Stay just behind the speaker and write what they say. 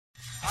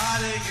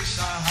Hare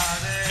Krishna,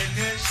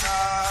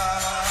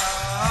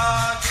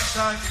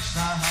 Krishna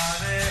Krishna,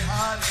 Hare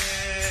Hare,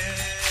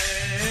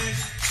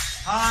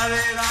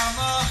 Hare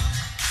Rama,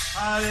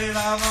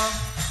 Rama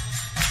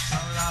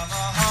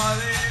Rama,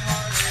 Hare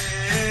Hare.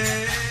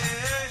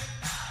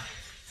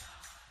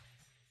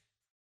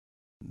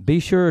 Be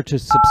sure to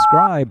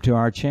subscribe to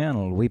our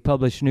channel. We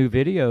publish new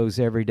videos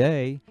every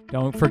day.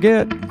 Don't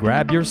forget,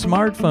 grab your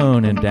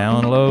smartphone and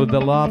download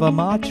the Lava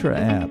Matra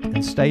app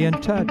and stay in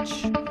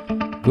touch.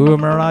 Guru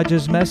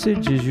Maharaj's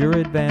message is your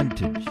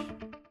advantage.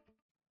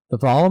 The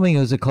following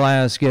is a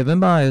class given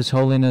by His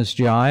Holiness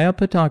Jaya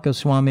Pataka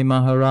Swami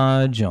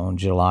Maharaj on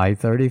July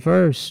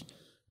 31st,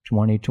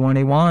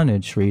 2021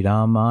 in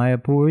Sridham,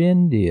 Mayapur,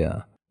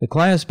 India. The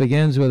class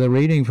begins with a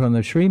reading from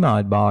the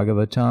Srimad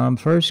Bhagavatam,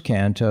 1st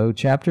Canto,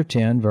 Chapter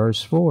 10,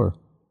 Verse 4.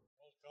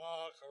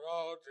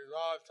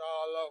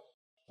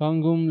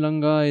 Pangum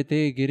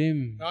langayate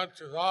girim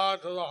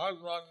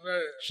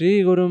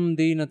Shri Gurum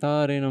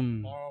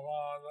Dinatarinam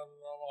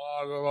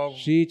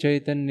Shri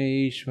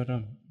Chaitanya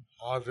Ishwaram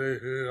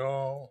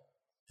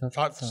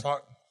Tat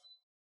Sat.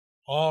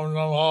 Om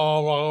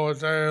Namo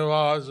Bhagavate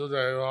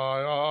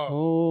Vasudevaya.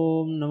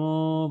 Om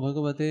Namo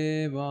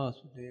Bhagavate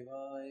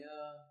Vasudevaya.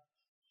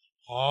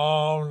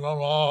 Om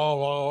Namo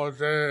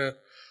Bhagavate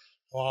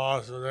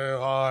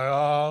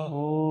Vasudevaya.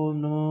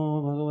 Om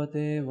Namo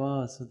Bhagavate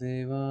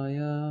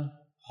Vasudevaya.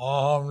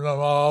 Om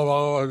Namo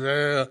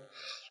Bhagavate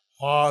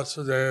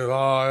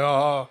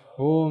Vasudevaya.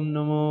 Om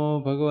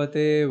Namo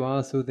Bhagavate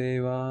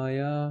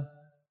Vasudevaya.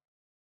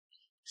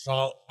 So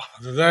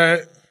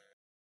today,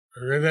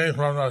 reading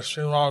from the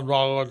Srimad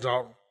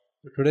Bhagavatam.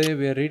 Today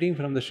we are reading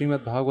from the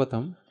Srimad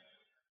Bhagavatam.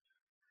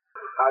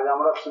 আজ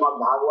আমরা শ্রীমদ্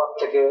ভাগবত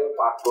থেকে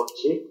পাঠ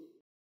করছি।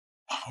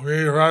 We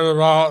read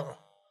about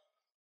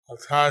the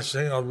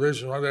passing of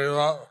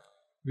Bhishmadeva.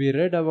 We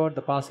read about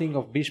the passing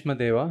of Bhishma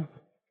Deva.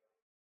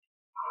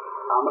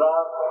 আমরা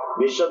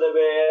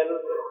বিশ্বদেবের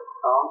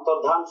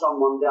অন্তর্ধান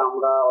সম্বন্ধে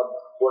আমরা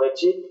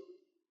পড়েছি।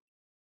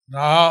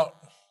 Now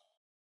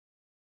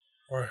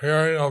we're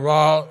hearing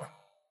about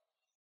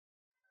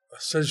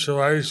the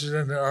situation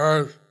in the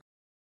earth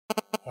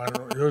when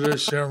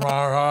Yudhishthira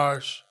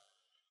Maharaj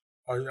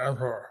was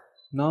emperor.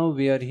 Now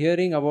we are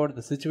hearing about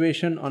the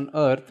situation on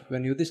earth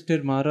when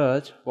Yudhishthira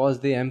Maharaj was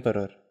the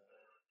emperor.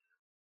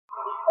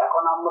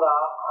 এখন আমরা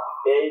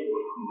এই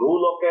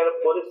ভূলোকের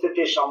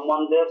পরিস্থিতি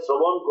সম্বন্ধে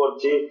শ্রবণ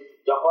করছি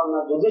যখন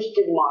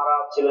যুধিষ্ঠির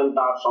মহারাজ ছিলেন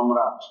তার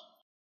সম্রাট।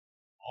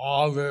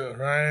 All the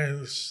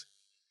rains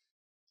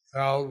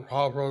fell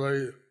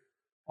properly.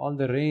 All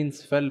the rains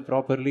fell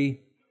properly.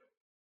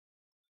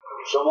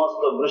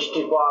 সমস্ত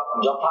বৃষ্টিপাত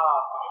যথা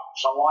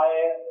সময়ে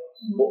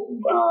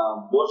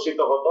বর্ষিত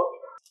হতো।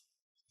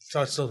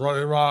 Such a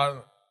pariman,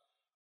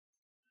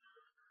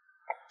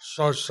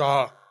 shosha,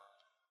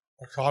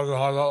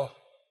 halo.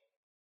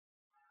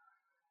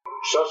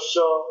 শস্য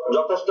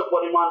যথেষ্ট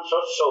পরিমাণ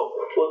শস্য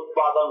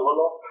উৎপাদন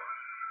হলো।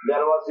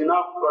 There was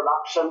enough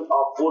production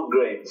of food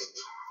grains.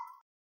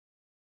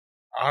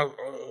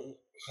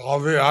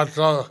 Kavi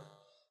ata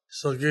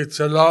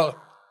sugitila,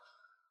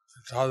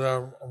 তাদের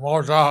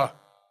মোটা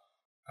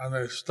and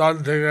they stand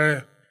থেকে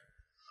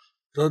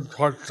দুধ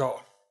পড়তো.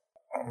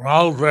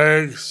 Milk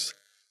pigs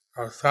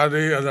are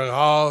fatty in the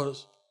cows,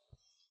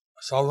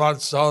 so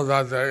much so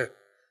that they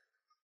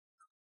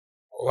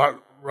let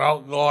milk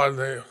go in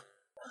the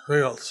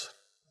fields.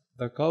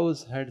 The cows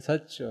had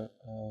such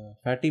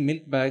fatty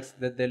milk bags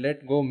that they let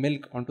go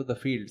milk onto the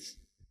fields.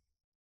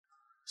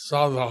 So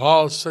the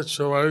whole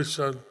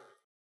situation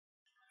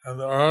in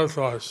the earth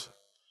was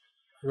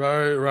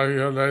very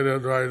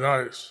regulated, very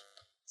nice.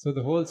 So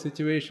the whole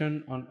situation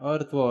on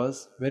earth was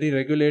very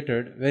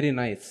regulated, very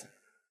nice.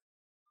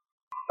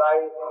 তাই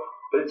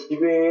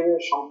পৃথিবীর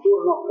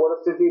সম্পূর্ণ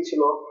পরিস্থিতি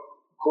ছিল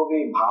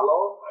খুবই ভালো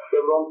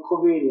এবং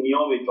খুবই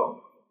নিয়মিত।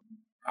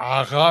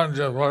 এখন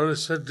যে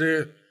পরিস্থিতি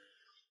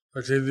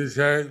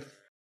পৃথিবীতে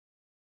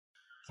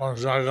কোন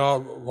জায়গায়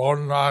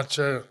বন্যা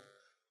আছে,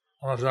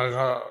 কোন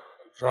জায়গায়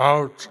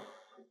drought.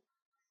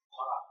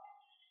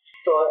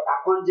 তো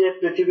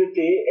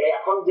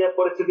এখন যে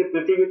পরিস্থিতি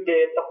পৃথিবীতে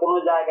তা কোনো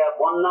জায়গায়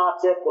বন্যা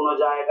আছে, কোনো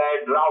জায়গায়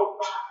drought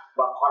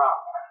বা খরা।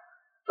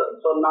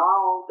 So now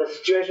the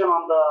situation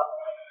on the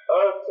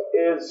earth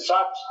is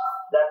such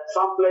that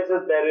some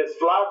places there is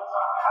flood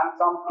and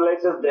some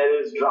places there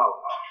is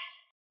drought.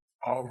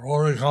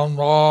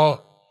 ভূমিকম্প,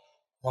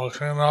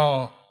 volcano,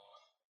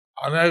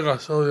 অনেক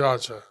অসুবিধা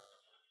আছে।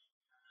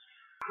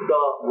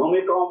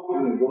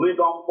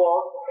 ভূমিকম্প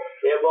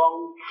এবং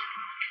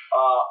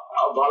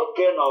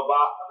ভলকেনো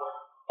বা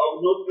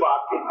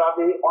অগ্নুৎপাত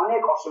ইত্যাদি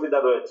অনেক অসুবিধা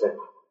রয়েছে।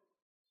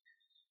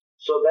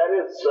 So there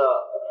is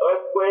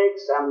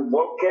earthquakes and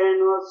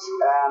volcanoes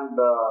and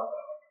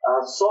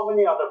so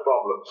many other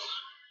problems.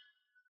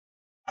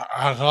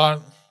 এখন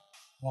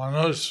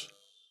মানুষ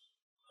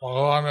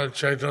ভগবানের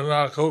চেতনা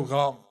খুব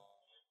কম।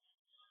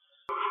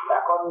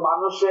 এখন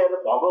মানুষের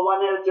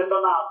ভগবানের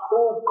চেতনা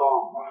খুব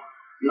কম।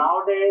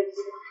 Nowadays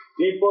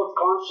people's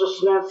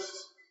consciousness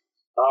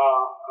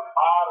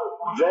are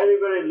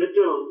very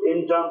little in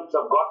terms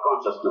of God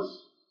consciousness.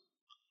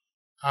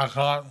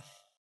 এখন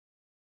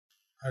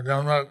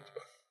pandemic,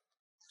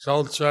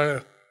 চলছে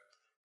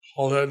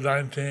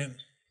COVID-19.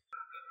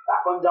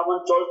 এখন যেমন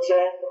চলছে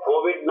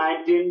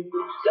COVID-19,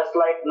 just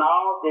like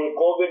now the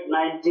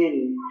COVID-19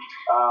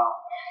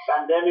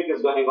 pandemic is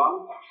going on.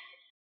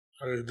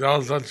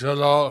 Delta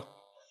ছিল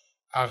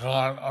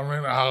এখন আগে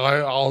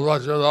আলাদা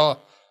ছিল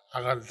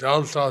এখন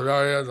Delta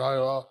variant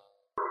হলো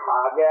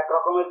আগে এক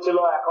রকমের ছিল,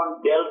 এখন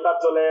ডেল্টা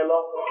চলে এলো।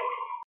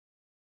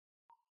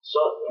 So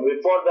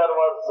before there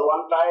was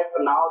one type,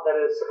 now there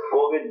is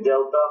COVID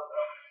Delta.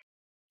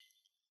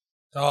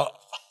 তো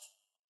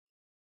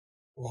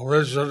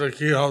ভবিষ্যতে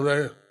কি হবে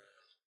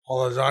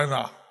বলা যায়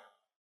না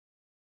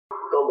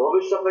তো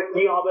ভবিষ্যতে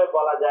কি হবে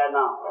বলা যায়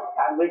না,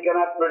 and we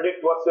cannot predict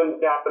what's going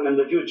to happen in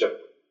the future.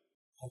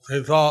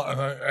 people in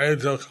the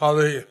age of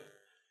Kali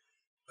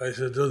they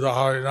should do the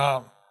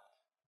Harinam.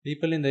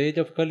 People in the age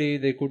of Kali,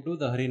 they could do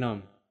the Harinam.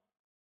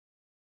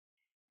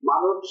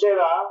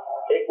 মানুষেরা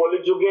এই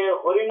কলিযুগে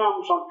হরিনাম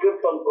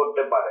সংকীর্তন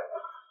করতে পারে।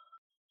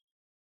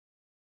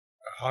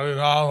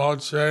 Harinam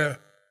হচ্ছে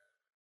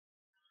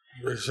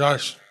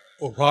বিশেষ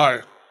উপায়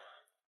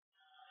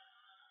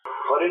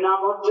হরিনাম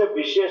হচ্ছে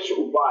বিশেষ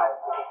উপায়।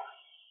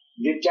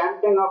 The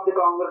chanting of the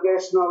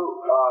congregational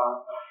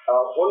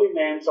holy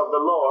names of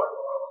the Lord,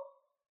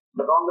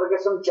 the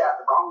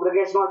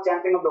congregational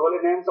chanting of the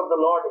holy names of the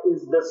Lord is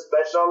the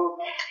special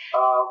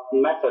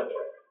method.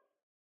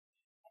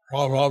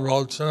 Prabhupada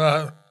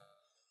বলছিলেন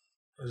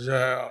যে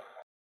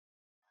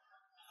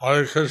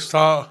হরে কৃষ্ণ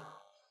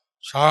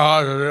সারা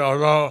যদি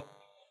হলো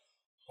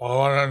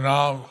ভগবানের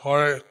নাম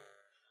করে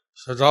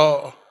সেটাও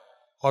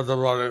হতে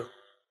পারে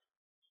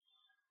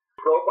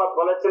প্রভুপাদ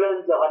বলেছিলেন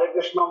যে হরে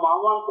কৃষ্ণ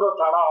মহামন্ত্র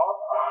ছাড়াও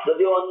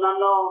যদি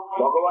অন্যান্য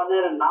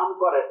ভগবানের নাম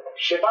করে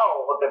সেটাও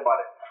হতে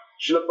পারে।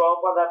 Srila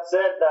Prabhupada had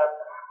said that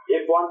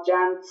if one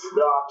chants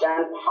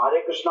Hare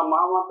Krishna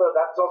Mahamantra,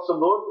 that's also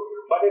good,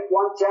 but if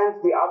one chants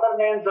the other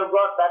names of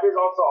God, that is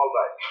also all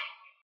right.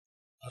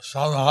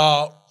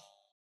 somehow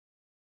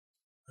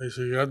we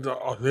should get the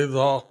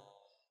people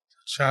to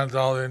chant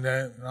the holy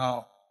name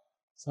now.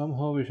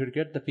 Somehow we should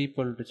get the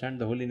people to chant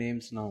the holy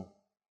names now.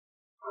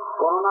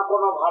 কোনো না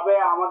কোনো ভাবে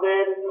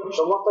আমাদের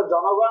সমস্ত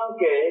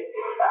জনগণকে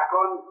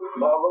এখন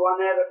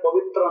ভগবানের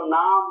পবিত্র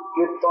নাম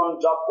কীর্তন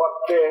জপ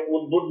করতে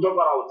উদ্বুদ্ধ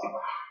করা উচিত।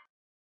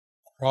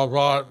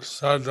 Prabhupada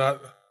said that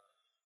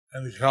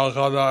in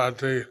Calcutta at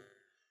the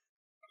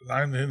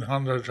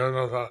 1900 turn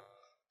of the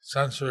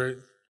century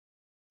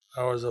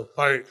there was a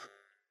plague.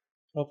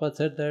 Prabhupada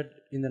said that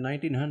in the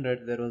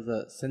 1900s there was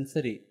a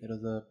censory, there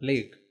was a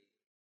plague.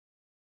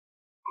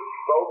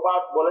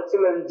 Prabhupada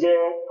বলেছিলেন যে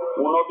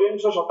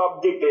 19শ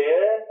শতাব্দীতে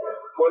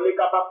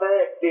কলিকাতাতে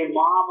একটি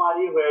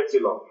মহামারী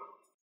হয়েছিল।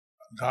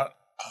 That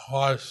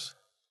was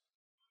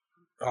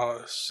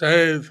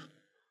saved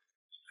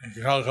in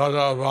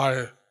Calcutta by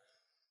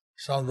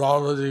some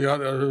Babaji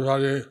got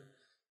everybody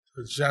to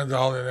chant the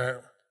holy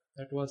name.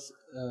 That was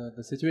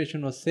the situation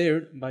was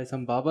saved by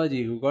some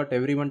Babaji who got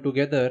everyone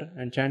together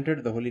and chanted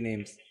the holy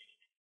names.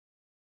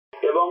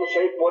 এবং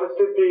সেই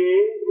পরিস্থিতি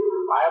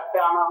আয়ত্তে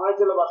আনা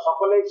হয়েছিল বা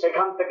সকলেই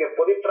সেখান থেকে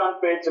পরিত্রাণ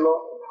পেয়েছিল,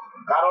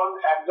 কারণ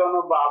একজন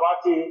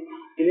বাবাজি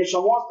তিনি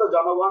সমস্ত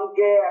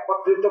জনগণকে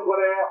একত্রিত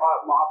করে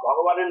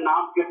ভগবানের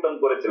নাম কীর্তন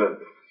করেছিলেন।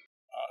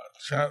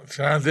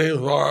 Chanting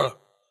for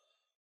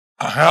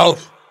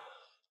health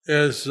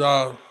is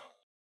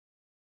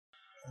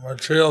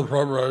material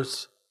purpose.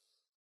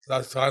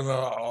 That's kind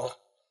of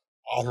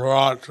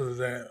aparat to the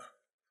name.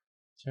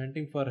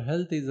 Chanting for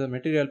health is a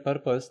material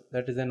purpose,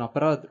 that is an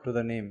aparat to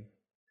the name.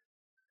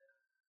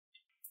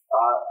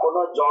 কোন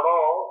জড়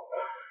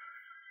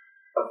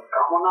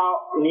কামনা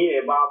নিয়ে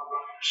বা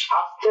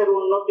স্বাস্থ্যের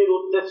উন্নতির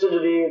উদ্দেশ্যে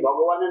যদি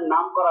ভগবানের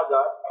নাম করা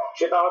যায়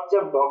সেটা হচ্ছে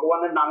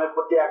ভগবানের নামের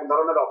প্রতি এক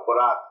ধরনের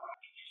অপরাধ।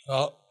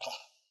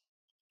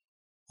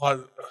 What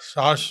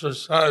Shastra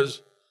says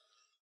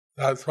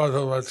that for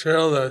the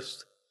materialist,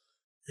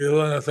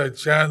 even if they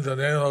chant the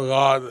name of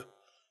God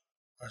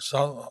in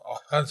some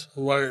offensive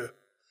way,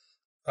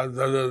 that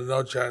there is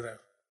no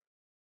chanting.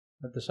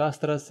 But the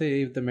Shastras say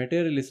if the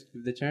materialists,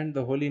 if they chant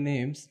the holy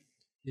names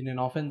in an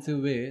offensive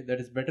way, that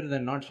is better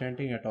than not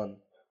chanting at all.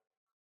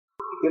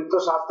 কিন্তু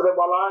শাস্ত্রে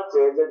বলা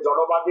আছে যে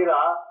জড়বাদীরা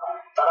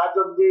তারা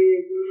যদি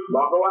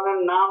ভগবানের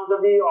নাম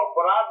যদি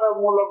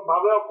অপরাধমূলক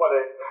ভাবেও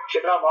করে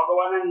সেটা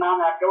ভগবানের নাম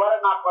একেবারে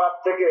না করার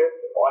থেকে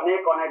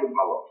অনেক অনেক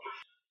ভালো।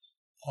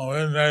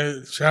 When they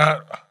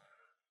chant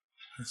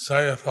and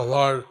say if the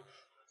Lord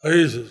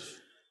pleases.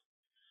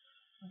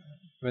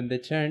 When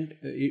they chant,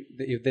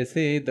 if they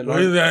say the Lord,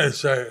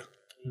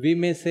 we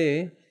may say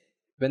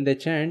when they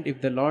chant if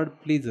the Lord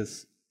pleases.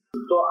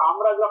 তো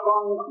আমরা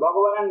যখন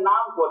ভগবানের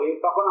নাম করি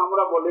তখন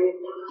আমরা বলি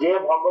যে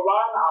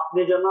ভগবান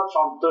আপনি যেন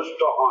সন্তুষ্ট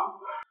হন।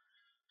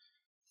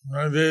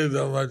 Maybe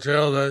the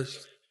materialist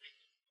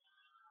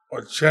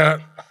would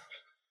chant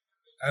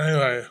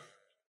anyway.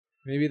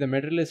 Maybe the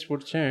materialist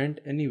would chant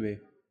anyway.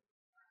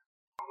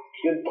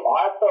 কিন্তু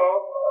হয়তো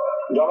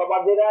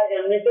জড়বাদীরা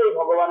এমনিতেই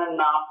ভগবানের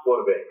নাম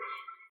করবে।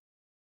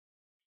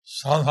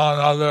 Somehow or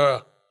another,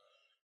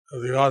 if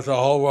you got the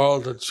whole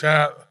world to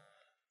chant,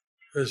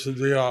 this would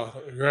be a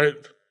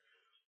great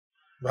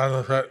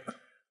benefit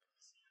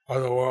for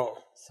the world.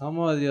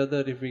 Somehow or the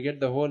other, if we get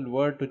the whole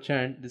world to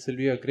chant, this will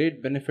be a great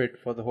benefit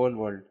for the whole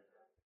world.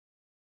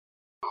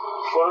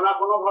 কোনো না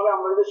কোনো ভাবে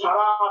আমরা যদি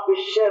সারা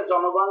বিশ্বের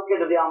জনগণকে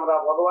যদি আমরা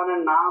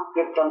ভগবানের নাম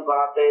কীর্তন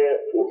করাতে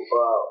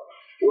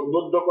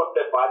উদ্বুদ্ধ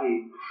করতে পারি,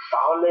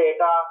 তাহলে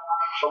এটা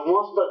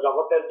সমস্ত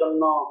জগতের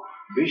জন্য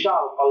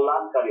বিশাল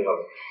কল্যাণকারী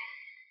হবে।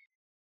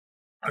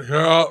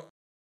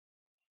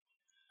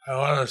 I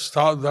want to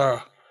stop the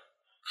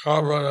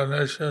carbon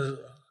emissions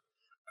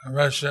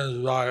by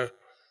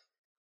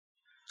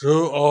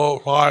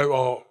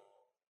 2050.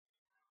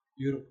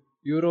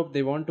 Europe,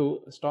 they want to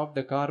stop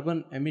the carbon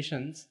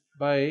emissions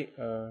by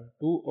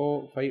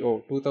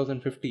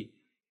 2050.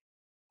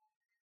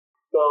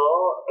 তো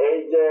এই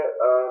যে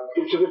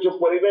কিছু কিছু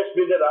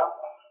পরিবেশবিদেরা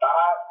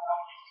তারা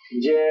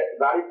যে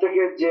গাড়ি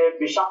থেকে যে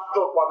বিষাক্ত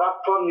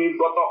পদার্থ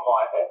নির্গত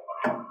হয়,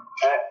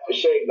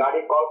 সেই গাড়ি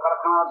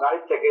কলকারখানার গাড়ি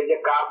থেকে যে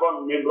কার্বন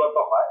নির্গত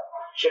হয়,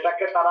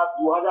 সেটাকে তারা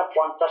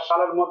 2050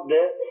 সালের মধ্যে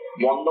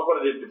বন্ধ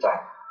করে দিতে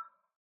চায়।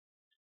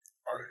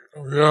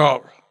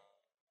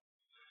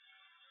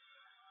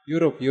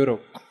 ইউরোপ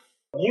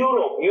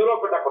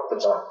এটা করতে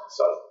চায়।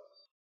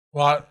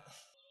 But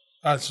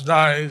that's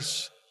nice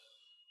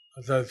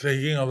that they're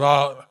thinking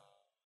about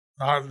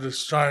not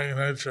destroying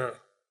nature.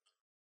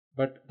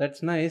 But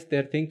that's nice.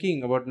 They're thinking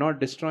about not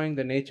destroying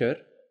the nature.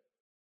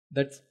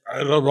 That's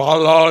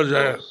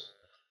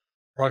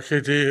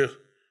Prakriti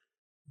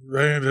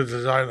bringing to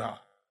China.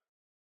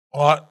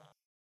 But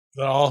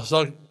they're also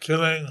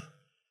killing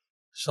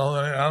so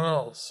many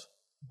animals.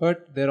 But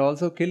they're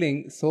also killing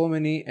so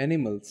many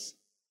animals.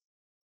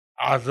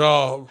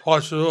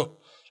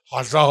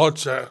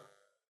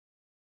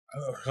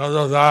 Because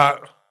of that,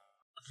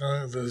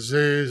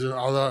 disease and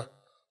other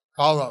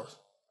problems.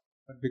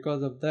 But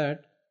because of that,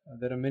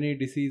 there are many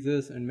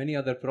diseases and many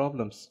other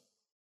problems.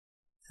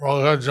 So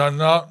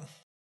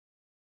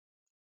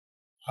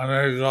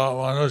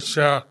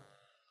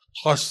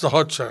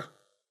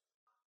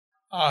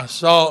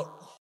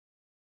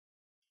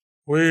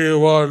we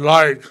would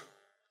like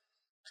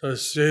to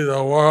see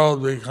the world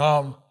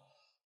become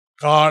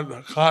God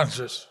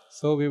conscious.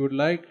 So we would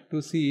like to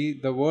see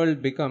the world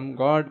become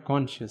God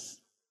conscious.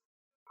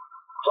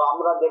 তো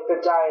আমরা দেখতে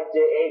চাই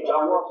যে এই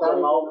জগৎ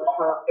যেন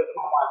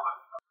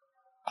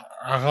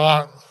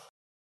এখন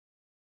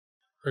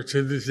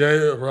পৃথিবীতে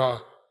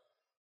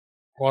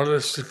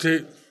পরিস্থিতি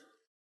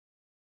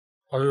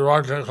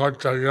পরিবর্তন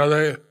করতে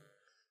গেলে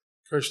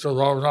কৃষ্ণ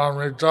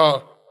ভাবনামৃত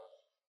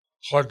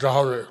করতে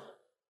হবে।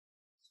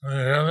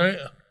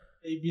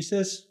 এই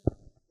বিশেষ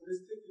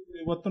পরিস্থিতি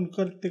পরিবর্তন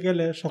করতে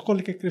গেলে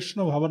সকলকে কৃষ্ণ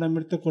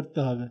ভাবনামৃত করতে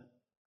হবে।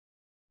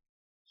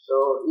 So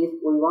if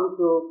we want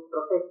to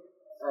protect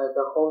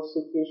the whole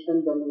situation,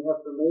 then we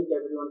have to make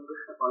everyone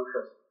Krishna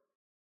conscious.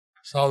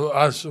 So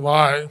that's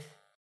why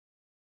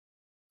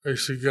we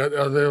should get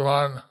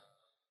everyone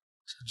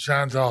to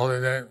chant the holy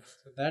names.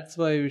 So that's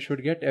why we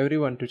should get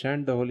everyone to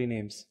chant the holy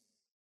names.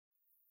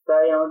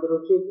 তাই আমাদের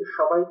উচিত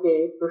সবাইকে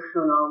কৃষ্ণ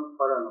নাম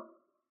পড়ানো।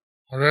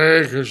 Hare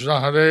Krishna,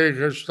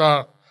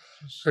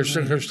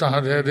 Krishna Krishna,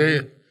 Hare Hare,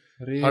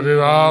 Hare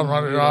Ram,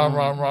 Ram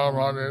Ram,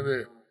 Hare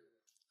Hare.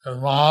 The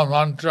Maha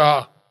Mantra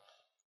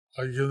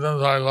given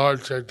by Lord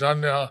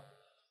Chaitanya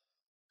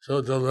to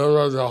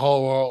deliver the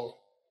whole world.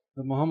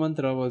 The Maha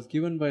Mantra was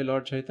given by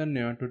Lord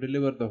Chaitanya to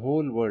deliver the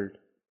whole world.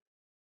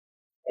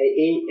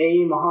 এই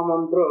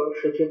মহামন্ত্র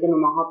শ্রী চৈতন্য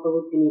মহাপ্রভু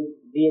তিনি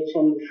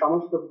দিয়েছেন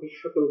সমস্ত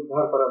বিশ্বকে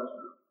উদ্ধার করার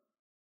জন্য।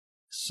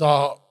 So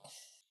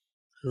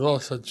people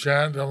should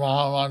chant the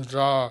Maha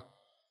Mantra,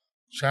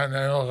 chant the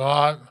name of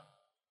God,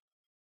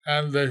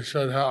 and they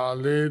should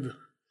lead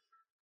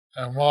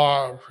a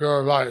more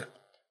pure life.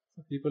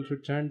 People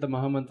should chant the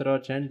Maha Mantra,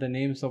 chant the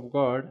names of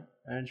God,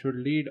 and should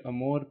lead a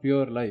more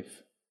pure life.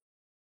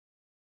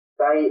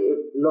 তাই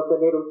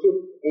লোকেদের উচিত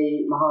এই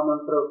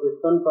মহামন্ত্র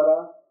কীর্তন করা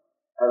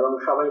এবং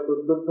সবাইকে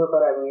উদ্বুদ্ধ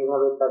করা এবং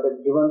এইভাবে তাদের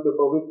জীবনকে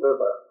পবিত্র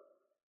করা।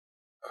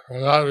 For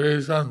that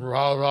reason,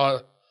 Prabhupada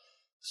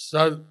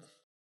said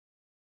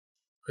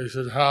we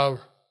should have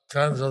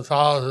tens of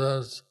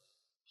thousands,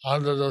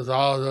 hundreds of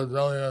thousands,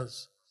 millions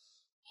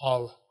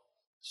of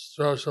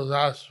spiritual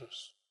masters.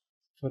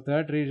 For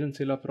that reason,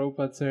 Srila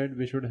Prabhupada said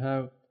we should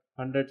have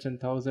hundreds and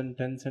thousands,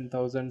 tens and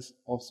thousands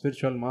of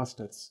spiritual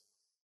masters.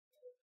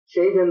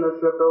 সেই জন্য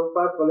শ্রী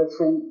প্রভুপাদ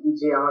বলেছেন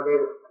যে আমাদের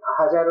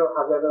হাজারো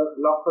হাজারো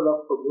লক্ষ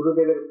লক্ষ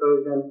গুরুদেবের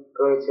প্রয়োজন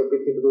রয়েছে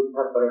পৃথিবীর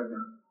উদ্ধার করার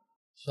জন্য।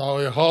 So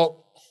we hope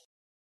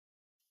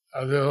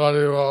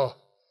everybody will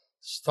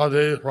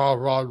study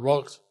Prabhupada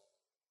books.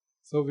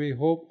 So we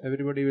hope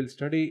everybody will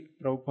study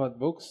Prabhupada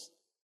books.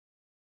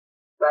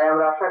 তাই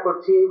আমরা আশা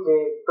করছি যে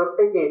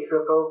প্রত্যেকেই শ্রী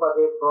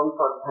প্রভুপাদের গ্রন্থ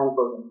অধ্যয়ন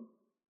করবেন।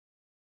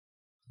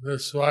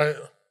 This way,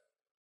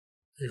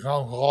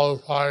 become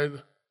qualified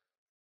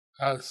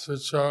as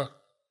future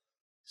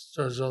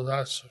spiritual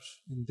masters.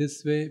 In this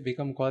way,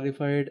 become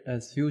qualified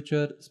as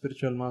future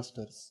spiritual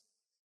masters.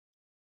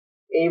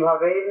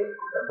 এইভাবে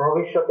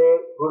ভবিষ্যতে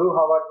গুরু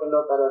হওয়ার জন্য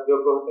তারা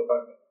যোগ্য হতে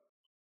পারবে।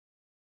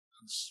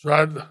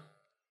 Spread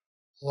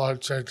Lord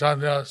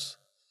Chaitanya's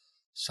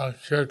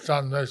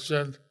Sankirtan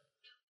mission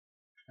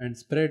and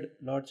spread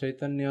Lord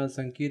Chaitanya's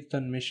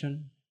Sankirtan mission.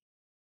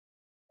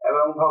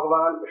 এবং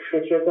ভগবান শ্রী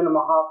চৈতন্য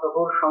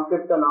মহাপ্রভুর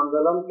সংকীর্তন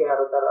আন্দোলনকে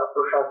আরো তারা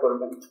প্রসার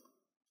করবেন।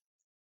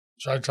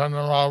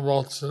 Chaitanya Mahaprabhu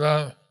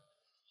বলছিলেন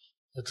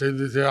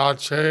পৃথিবীতে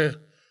আছে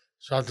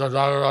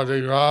শতজাগরণী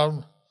গ্রাম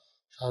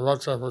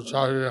সর্বত্র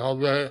প্রচারিত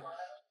হবে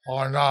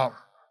আমার নাম।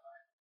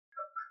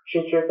 শ্রী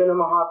চৈতন্য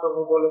মহাপ্রভু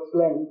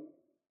বলেছিলেন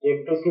যে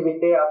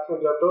পৃথিবীতে আছে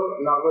যত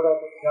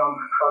নগরাদি গ্রাম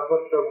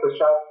সর্বত্র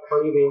প্রচার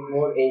হইবে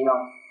মোর এই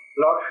নাম।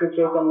 Lord Sri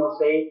Chaitanya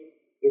said,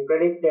 he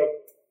predicted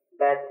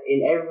that in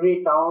every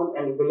town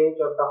and village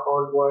of the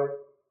whole world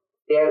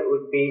there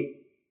would be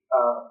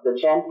the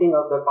chanting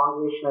of the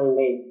congregational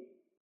name.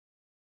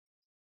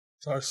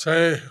 So I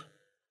say,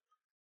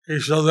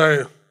 ঈশ্বরে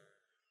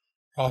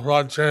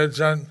প্রভুপাদ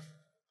চেয়েছেন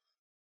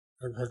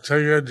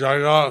প্রত্যেকের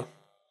জায়গা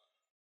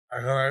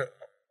এখানে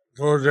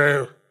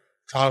গুরুদেব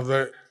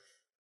থাকবে।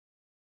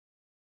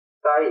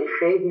 তাই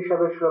সেই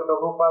হিসাবে শ্রী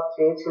প্রভুপাদ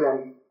চেয়েছিলেন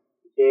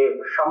যে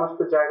সমস্ত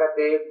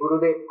জায়গাতে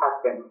গুরুদেব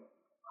থাকবেন।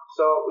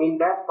 So in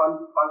that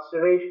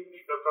consideration,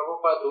 Srila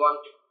Prabhupada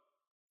wanted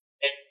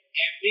that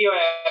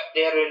everywhere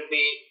there will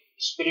be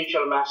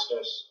spiritual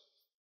masters.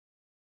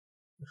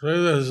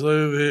 Previously,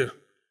 the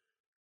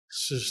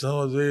system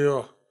would be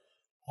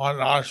one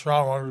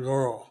ashram, one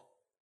guru.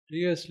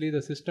 Previously,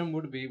 the system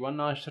would be one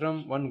ashram,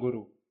 one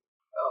guru.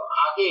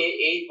 আগে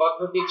এই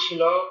পদ্ধতি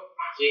ছিল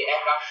যে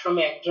এক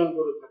আশ্রমে একজন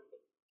গুরু থাকতেন।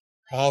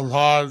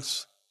 Prabhupada's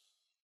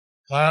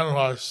plan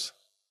was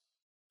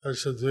there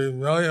should be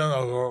millions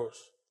of gurus.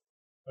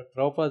 But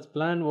Prabhupada's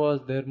plan was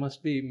there must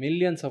be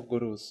millions of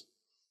gurus.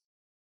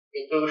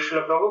 কিন্তু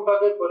শ্রীল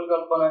প্রভুপাদের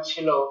পরিকল্পনা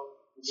ছিল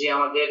যে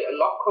আমাদের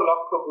লক্ষ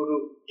লক্ষ গুরু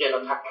যেন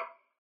থাকে।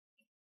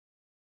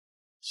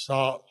 So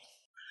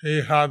he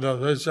had a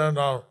vision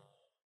of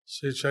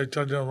Sri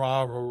Chaitanya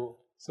Mahaprabhu.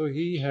 So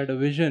he had a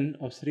vision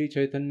of Sri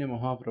Chaitanya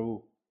Mahaprabhu.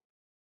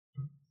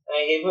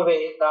 এইভাবে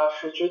তার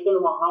শ্রী চৈতন্য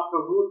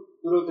মহাপ্রভুর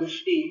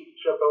দূরদৃষ্টি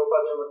শ্রীল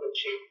প্রভুপাদের মধ্যে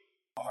ছিল।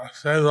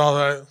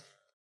 সেইভাবে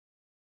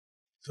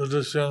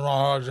যুধিষ্ঠির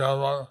মহারাজ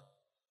যেমন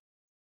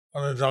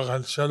উনি যখন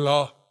ছিল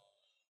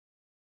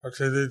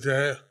পৃথিবীতে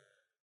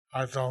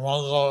একটা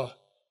মঙ্গল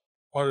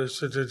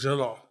পরিস্থিতি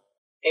ছিল।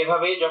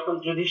 এইভাবে যখন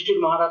যুধিষ্ঠির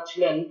মহারাজ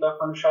ছিলেন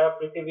তখন সারা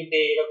পৃথিবীতে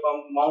এরকম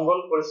মঙ্গল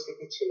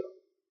পরিস্থিতি ছিল।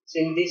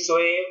 In this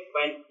way,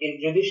 when in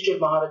Yudhishthir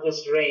Maharaj's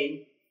reign,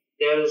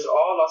 there is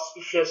all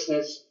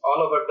auspiciousness all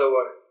over the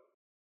world.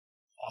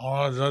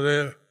 আমরা যদি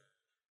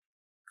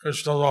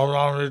কৃষ্ণ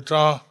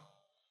ভবনামৃতা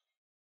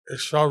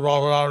ঈশ্বর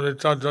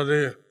ভবনামৃতা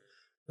যদি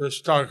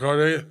বিস্তার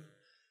করি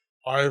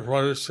এই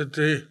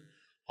পরিস্থিতি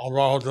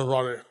আমরা হতে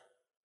পারি।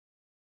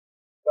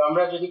 তো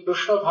আমরা যদি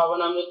কৃষ্ণ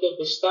ভাবনামৃত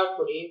বিস্তার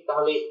করি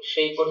তাহলে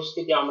সেই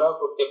পরিস্থিতি আমরাও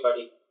করতে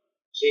পারি।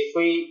 So if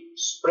we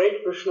spread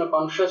Krishna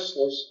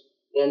consciousness,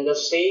 then the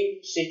same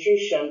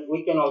situation we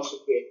can also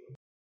create.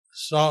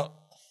 So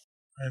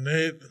we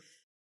need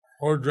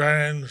food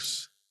grains,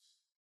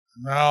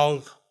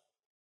 milk,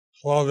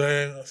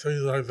 clothing,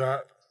 things like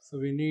that. So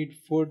we need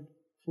food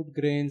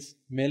grains,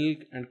 milk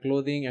and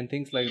clothing and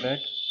things like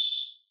that.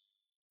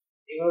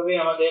 এভাবে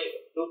আমাদের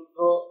দুগ্ধ,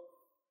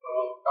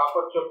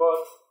 কাপড়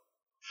চোপড়,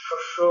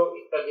 শস্য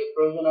ইত্যাদি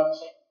প্রয়োজন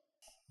আছে।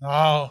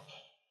 Now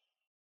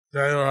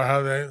they were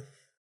having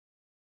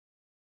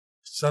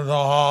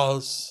central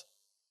halls,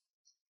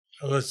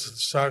 illicit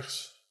sex,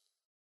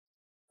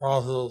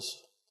 brothels,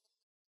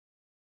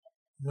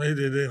 meat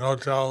eating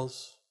hotels.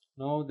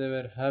 Now they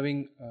were having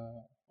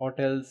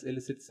hotels,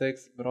 illicit sex,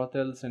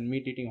 brothels and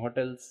meat eating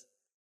hotels.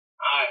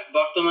 আর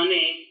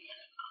বর্তমানে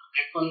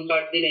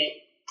এখনকার দিনে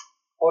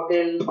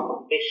হোটেল,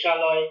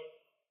 বেশ্যালয়,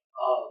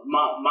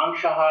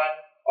 মাংসাহার,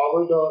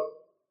 অবৈধ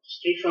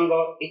স্ত্রীসঙ্গ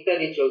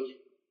ইত্যাদি চলছে।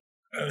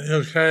 In the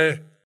UK,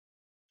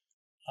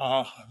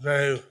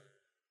 they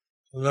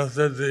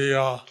lifted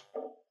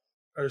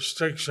the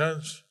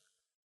restrictions.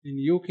 In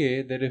UK,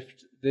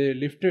 they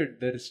lifted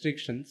the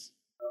restrictions.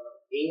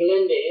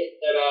 ইংল্যান্ডে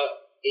তারা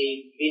এই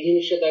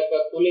বিধিনিষেধাজ্ঞা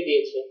তুলে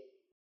দিয়েছে।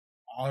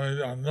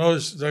 I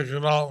noticed they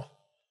can all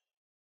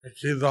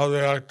কিভাবে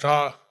একটা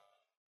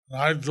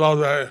নাইট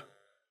ক্লাবে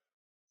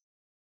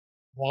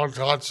মদ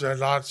খাচ্ছে,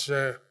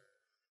 নাচছে,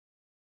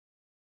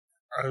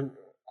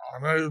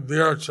 অনেক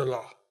বিয়ার ছিল।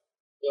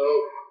 তো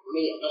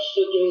আমি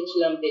আশ্চর্য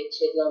হয়েছিলাম,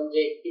 দেখছিলাম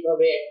যে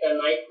কিভাবে একটা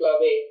নাইট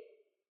ক্লাবে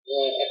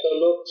এত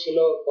লোক ছিল,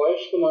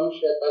 বয়স্ক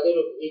মানুষরা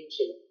তাদেরও ভিড়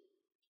ছিল।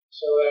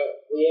 So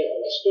we are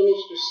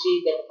astonished to see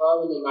that how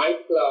in the night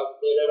club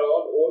there are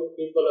all old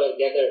people are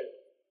gathered.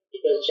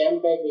 It was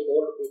jam-packed with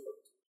old people.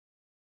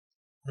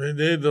 We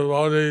need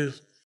devotees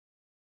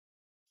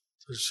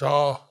to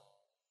show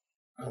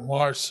a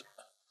more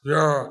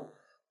pure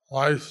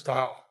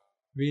lifestyle.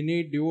 We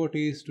need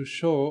devotees to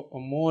show a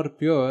more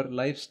pure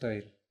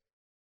lifestyle.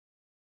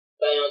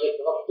 তাই আমাদের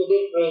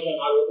ভক্তদের প্রয়োজন,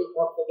 আর অধিক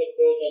ভক্তদের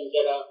প্রয়োজন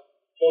যারা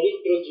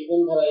পবিত্র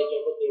জীবনধারায়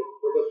জগতে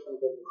প্রদর্শন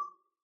করবে।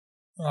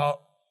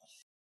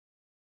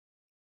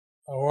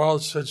 The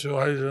world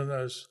situation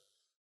is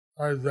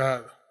very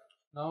bad.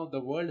 Now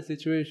the world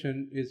situation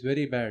is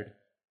very bad.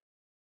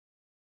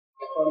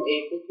 এখন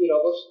এই পৃথিবীর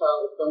অবস্থা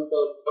অত্যন্ত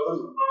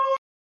জঘন্য।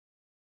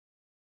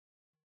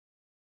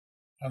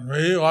 When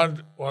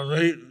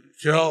we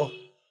kill,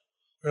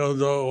 we'll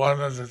do it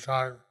one at a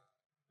time.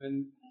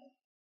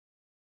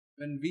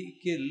 When we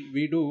kill,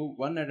 we do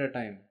one at a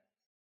time.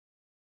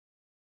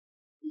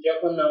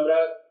 যখন আমরা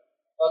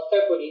হত্যা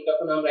করি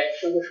তখন আমরা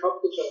একসঙ্গে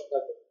সবকিছু হত্যা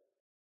করি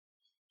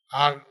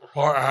Act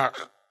for act.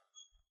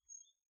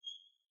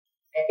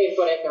 একের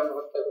পর এক আমরা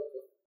হত্যা করতে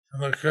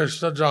And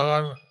Krishna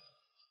যখন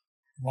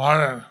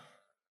মারেন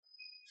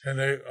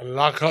তিনি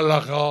লাখ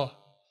লাখ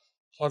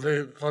কোটি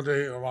কোটি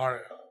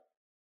মারে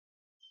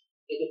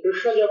কিন্তু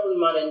কৃষ্ণ যখন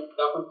মারেন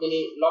তখন তিনি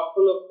লক্ষ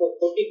লক্ষ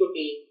কোটি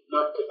কোটি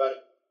মারতে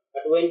পারেন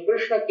but when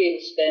Krishna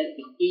kills then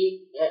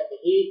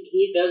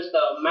he does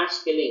the mass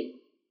killing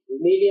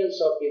millions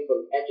of people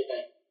at a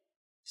time.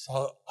 So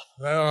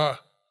they were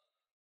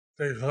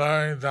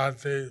declaring that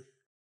the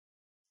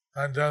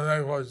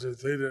pandemic was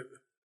defeated.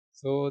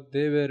 So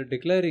they were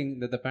declaring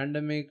that the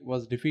pandemic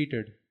was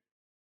defeated.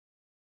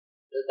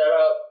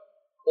 তারা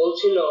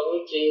বলছিল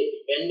যে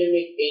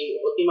pandemic এই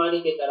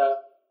অতিমারীকে তারা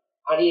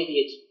হারিয়ে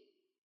দিয়েছে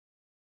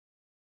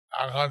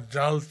এখন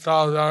delta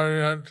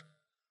variant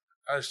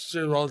আসছে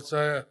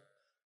বলছে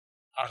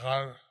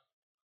এখন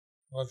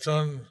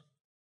নতুন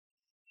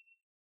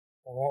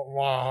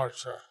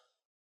হচ্ছে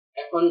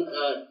এখন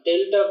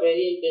ডেল্টা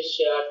ভ্যারিয়েন্ট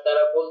এসছে আর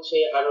তারা বলছে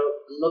আরো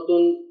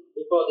নতুন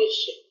বিপদ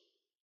এসছে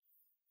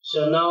so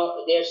now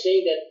they are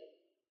saying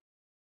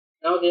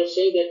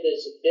that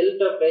this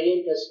delta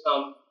variant has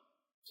come.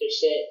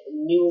 It's a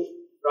new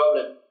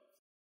problem.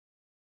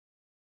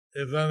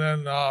 Even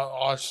in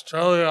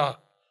Australia,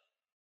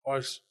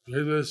 which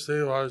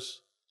previously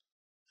was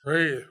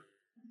free,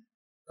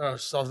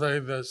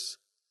 suffering this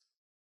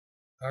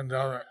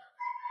pandemic.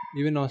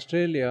 Even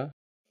Australia,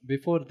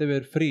 before they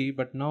were free,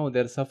 but now they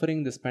are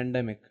suffering this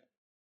pandemic.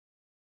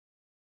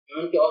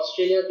 এমনকি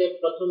অস্ট্রেলিয়াতে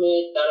প্রথমে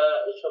তারা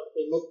এসব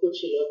থেকে মুক্ত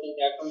ছিল কিন্তু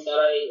এখন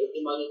তারা এই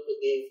অতিমারী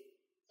থেকে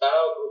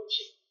তারাও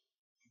ভুগছে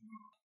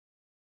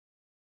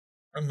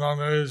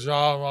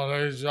Indonesia,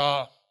 Malaysia,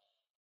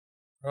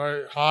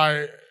 very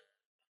high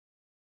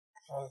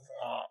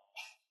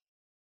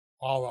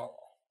problem.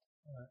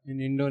 In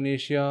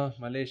Indonesia,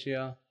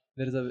 Malaysia,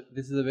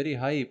 this is a very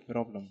high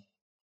problem.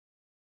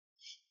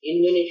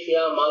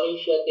 Indonesia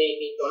মালয়েশিয়াতে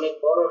এটি অনেক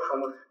বড়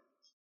সমস্যা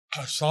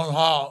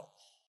Somehow,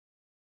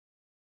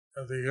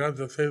 if you get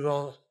the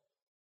people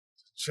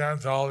to chant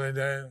the holy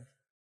name,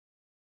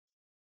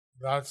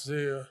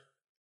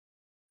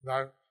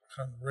 that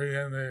can bring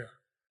in a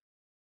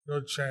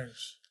good change.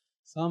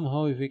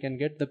 Somehow, if we can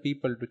get the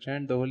people to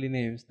chant the holy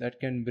names, that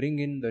can bring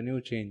in the new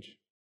change.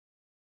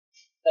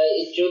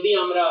 যদি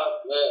আমরা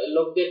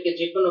লোকদেরকে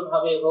যে কোনো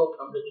ভাবে হোক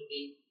আমরা যদি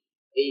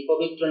এই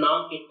পবিত্র নাম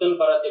কীর্তন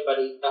করাতে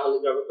পারি তাহলে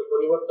জগতে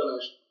পরিবর্তন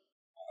আসবে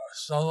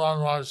Someone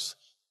was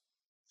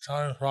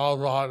telling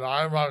Prabhupada,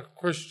 I'm a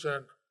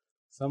Christian.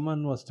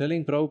 Someone was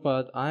telling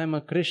Prabhupada, I am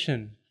a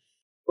Christian.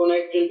 কোন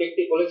একজন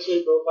ব্যক্তি বলেছিলেন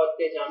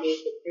প্রভুপাদকে যে আমি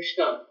একজন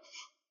খ্রিস্টান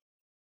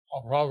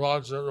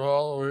Prabhupada said,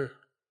 well,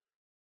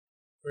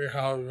 we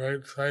have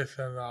great faith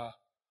in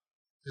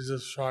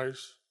Jesus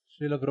Christ.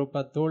 Srila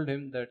Prabhupada told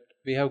him that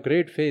we have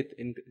great faith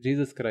in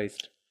Jesus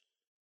Christ.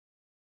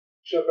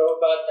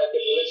 Prabhupada তাকে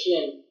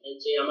বলেছিলেন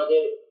যে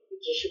আমাদের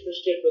যীশু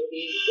খ্রিস্টের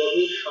প্রতি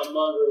গভীর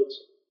সম্মান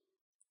রয়েছে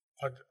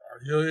But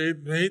you eat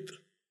meat?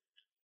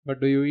 But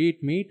do you eat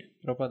meat?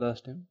 Prabhupada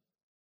asked him.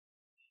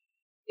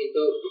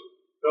 কিন্তু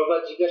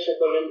প্রভুপাদ জিজ্ঞাসা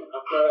করলেন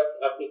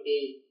আপনি কি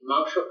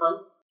মাংস খান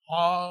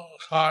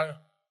Hi.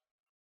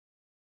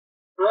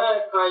 হ্যাঁ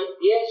খাই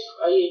yes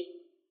I eat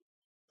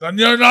Then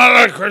you're not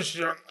a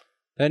Christian.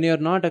 Then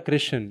you're not a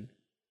Christian.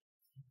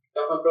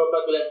 তখন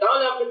প্রভুপাদ বললেন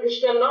তাহলে আপনি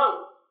খ্রিস্টান নন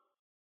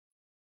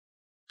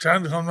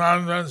 10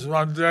 Commandments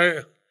one day,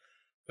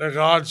 the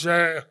God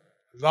say,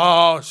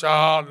 thou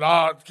shalt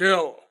not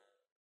kill.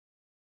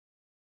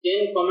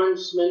 10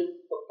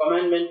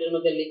 commandment এর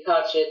মধ্যে লেখা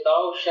আছে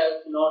thou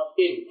shalt not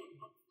kill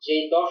যে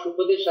 10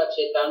 উপদেশ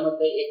আছে তার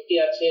মধ্যে একটি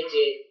আছে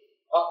যে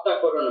হত্যা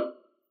করো না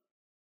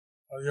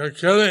You're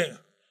killing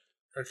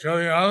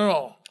an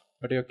animal.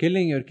 But you're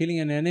killing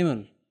an animal.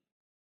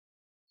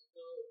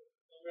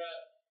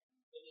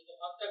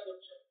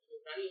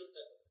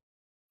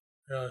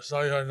 Yeah, so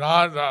you're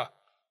not a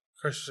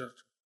Christian.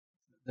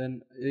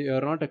 Then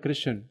you're not a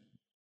Christian.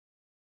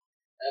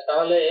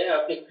 তাহলে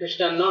আপনি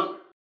খ্রিস্টান নন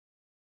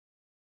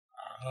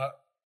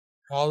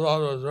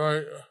Prabhupada was a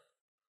very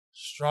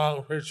strong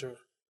preacher.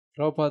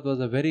 Prabhupada was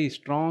a very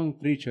strong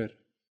preacher.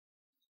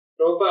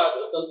 Prabhupada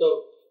অত্যন্ত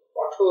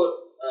কঠোর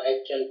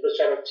একজন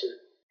প্রচারক ছিলেন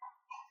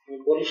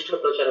বলিষ্ঠ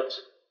প্রচারক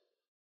ছিলেন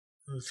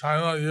In the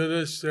time of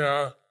Yudhishthira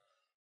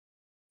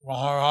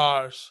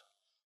Maharaj,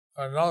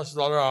 there were no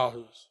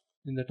slaughterhouses.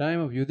 In the time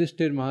of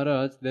Yudhishthir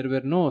Maharaj, there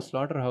were no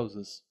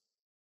slaughterhouses.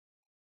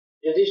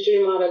 Yudhishthir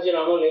মহারাজের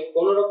আমলে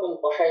কোন রকম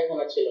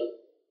কসাইখানা ছিল না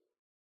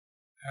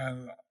And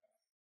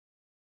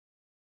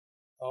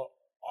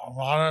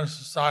modern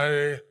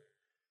society,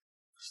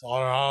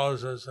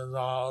 slaughterhouses and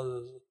the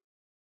houses,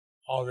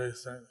 all these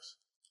things.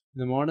 In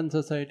the modern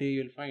society,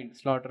 you'll find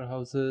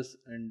slaughterhouses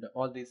and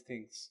all these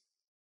things.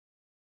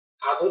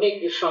 আধুনিক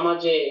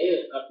সমাজে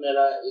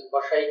আপনারা এই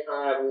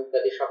কসাইখানা এবং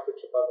ইত্যাদি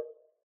সবকিছু পাবেন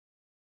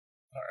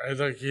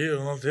এটা কি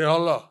উন্নতি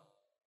হলো?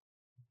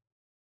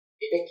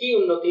 এটা কি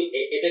উন্নতি?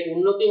 এটা কি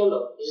উন্নতি হলো?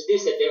 Is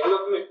this a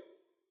development?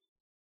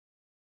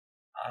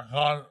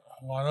 এখন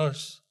মানুষ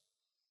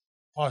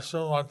পশু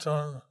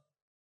মতন,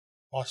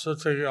 পশু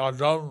থেকে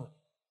আদম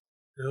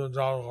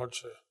জীবনযাপন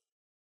করছে।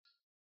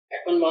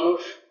 এখন মানুষ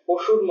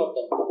পশুর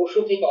মতন, পশু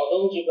থেকে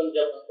অদম জীবন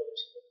যাপন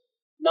করছে।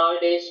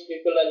 Nowadays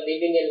people are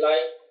living a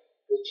life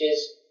which is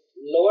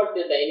lower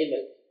than the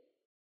animal.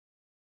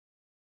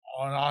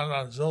 On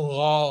a Zoom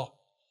call,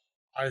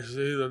 I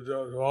see the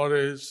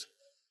devotees,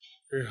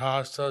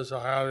 grihastas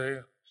are having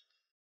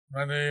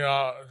many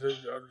the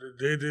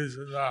deities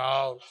in the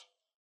house.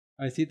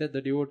 I see that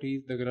the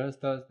devotees, the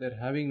grahasthas,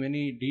 they're having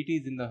many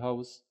deities in the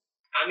house.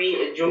 আমি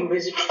zoom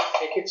ভিজিটে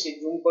দেখেছি,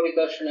 zoom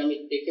পরিদর্শনে আমি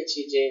দেখেছি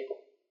যে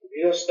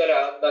গৃহস্থরা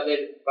তাদের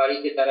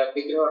বাড়িতে তারা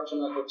বিগ্রহ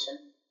অর্চনা করছেন।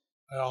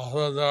 They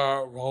offer their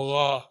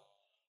bhoga,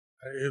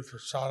 they eat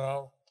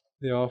prasadam.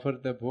 They offer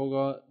the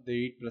bhoga, they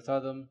eat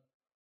prasadam.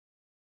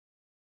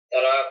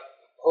 তারা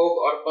ভোগ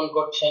অর্পণ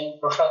করছেন,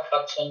 প্রসাদ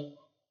পাচ্ছেন।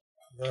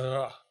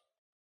 They're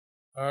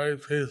very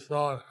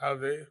peaceful and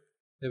happy.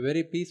 They're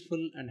very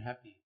peaceful and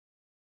happy.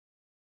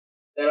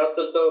 তারা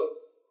অত্যন্ত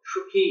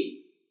সুখী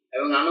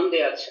এবং আনন্দে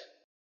আছে।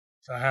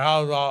 To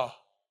have the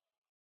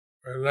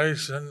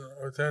relation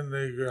within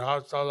the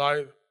grihastha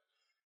life,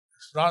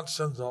 it's not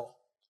sinful.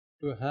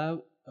 To have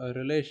a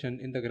relation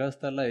in the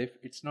grahastha life,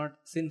 it's not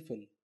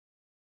sinful.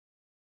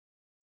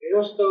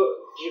 গৃহস্থ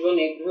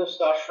জীবনে, গৃহস্থ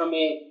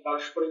আশ্রমে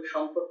পারস্পরিক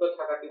সম্পর্ক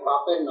থাকাটি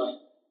পাপের নয়।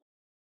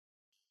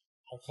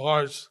 Of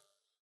course,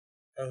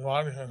 if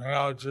one can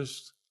have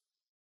just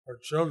for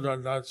children,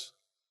 that's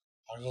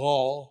a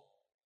goal,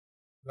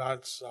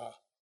 that's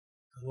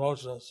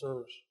devotional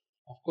service.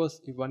 Of course,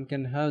 if one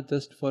can have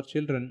just for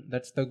children,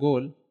 that's the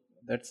goal,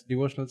 that's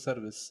devotional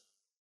service.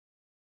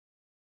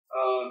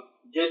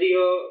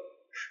 যদিও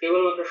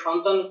কেবলমাত্র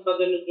সন্তান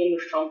উৎপাদনের জন্য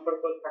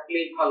সম্পর্ক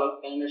থাকলেই ভালো,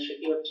 কেননা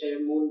সেটি হচ্ছে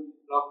মূল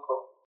লক্ষ্য।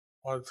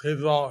 But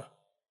people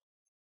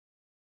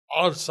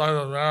outside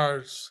of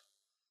marriage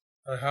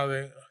are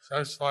having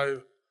sex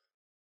life,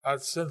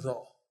 that's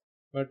sinful.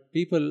 But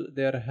people,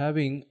 they are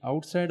having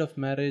outside of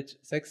marriage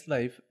sex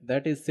life,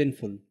 that is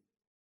sinful.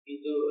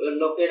 কিন্তু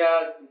লোকেরা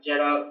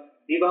যারা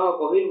বিবাহ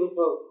বহির্ভূত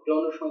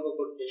যৌন সঙ্গ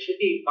করছে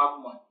সেটি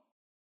পাপময়।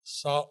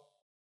 So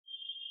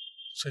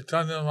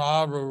Chaitanya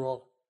Mahaprabhu,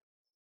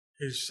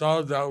 he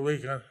showed that we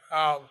can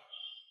have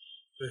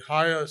the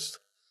highest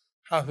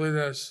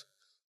happiness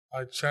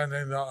by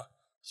chanting the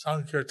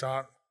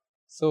Sankirtan.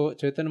 So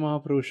Chaitanya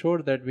Mahaprabhu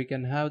showed that we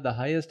can have the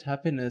highest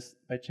happiness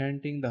by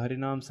chanting the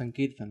Harinam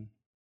Sankirtan.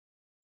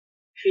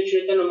 Shri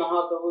Chaitanya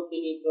Mahaprabhu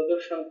তিনি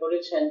প্রদর্শন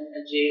করেছেন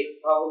যে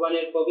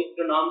ভগবানের পবিত্র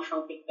নাম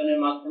সংকীর্তনের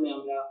মাধ্যমে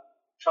আমরা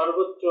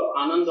সর্বোচ্চ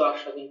আনন্দ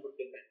আস্বাদন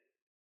করতে পারি।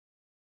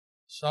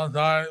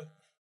 Sometimes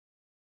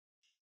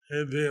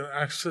he'd be in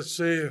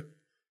ecstasy,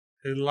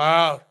 he'd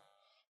laugh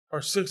for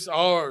 6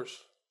 hours.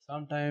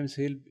 Sometimes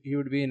he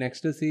would be in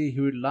ecstasy, he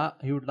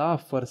would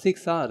laugh for 6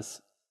 hours.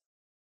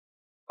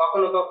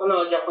 কখনো কখনো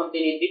যখন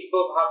তিনি দিব্য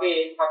ভাবে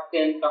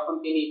থাকতেন তখন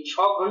তিনি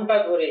 6 ঘন্টা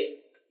ধরে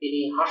তিনি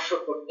হাস্য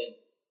করতেন,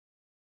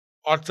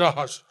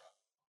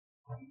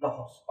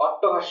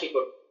 অট্টহাসি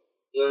করতেন।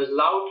 He was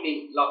loudly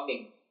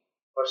laughing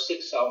for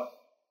 6 hours.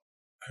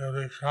 He'd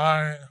be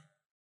crying,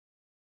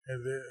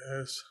 his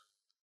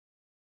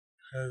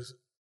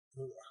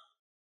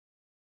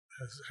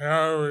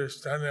hair would be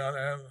standing on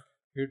end.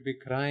 He would be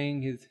crying,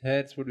 his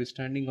hairs would be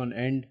standing on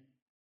end.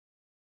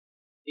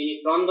 তিনি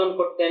ক্রন্দন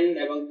করতেন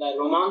এবং তার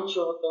রোমাঞ্চ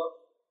হতো।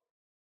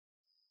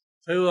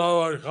 People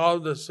would come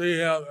to see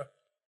him,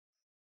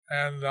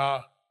 and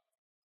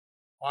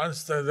once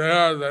they're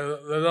there,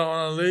 they don't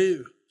want to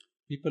leave.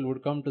 People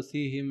would come to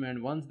see him, and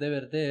once they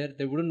were there,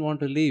 they wouldn't want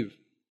to leave.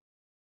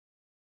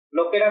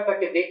 লোকেরা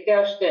তাকে দেখতে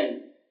আসতেন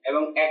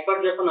এবং একবার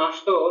যখন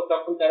আসতো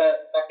তখন তারা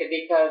তাকে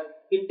দেখে আর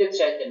ফিরতে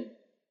চাইতেন।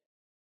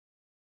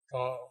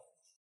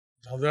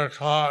 So their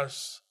cause,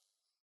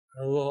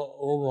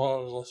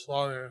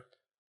 Goswami,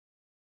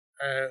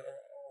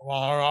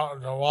 Maharaj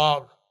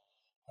Nawab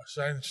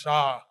Hussain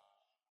Shah,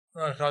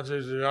 ওনার কাছে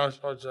জিজ্ঞাসা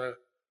করছে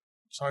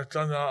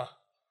চৈতন্য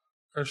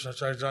কৃষ্ণ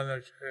চৈতন্য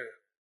কে?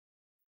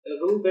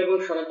 রূপ এবং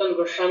সনাতন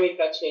গোস্বামীর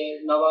কাছে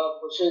নবাব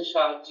হোসেন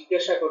শাহ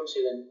জিজ্ঞাসা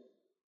করছিলেন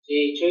যে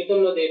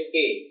চৈতন্যদেব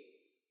কে?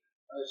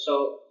 So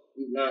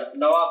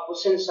Nawab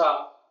Hussain Shah,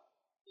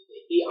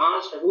 he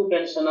asked Rup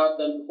and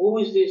Sanatan, who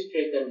is this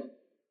Chaitanya?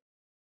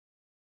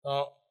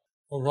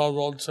 প্রভু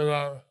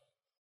বলছিলেন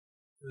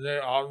যে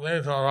আপনি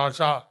তো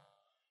রাজা,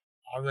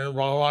 আপনি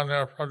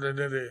ভগবানের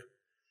প্রতিনিধি,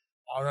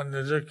 আপনার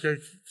নিজেকে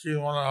কি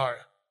মনে হয়?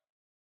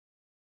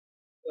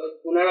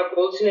 ওনারা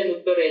বলছিলেন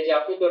উত্তরে যে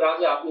আপনি তো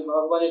রাজা, আপনি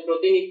ভগবানের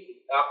প্রতিনিধি,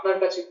 আপনার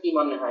কাছে কি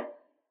মনে হয়?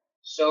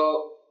 So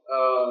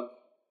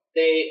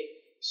they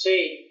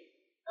say,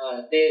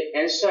 they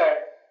answer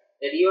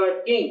that you are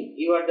king,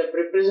 you are the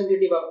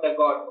representative of the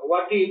God.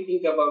 What do you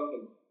think about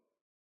him?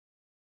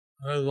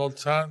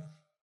 বলছেন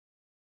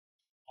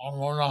আমার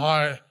মনে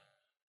হয়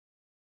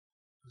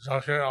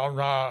যাকে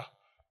আমরা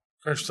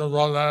কৃষ্ণ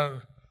বলেন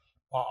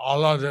বা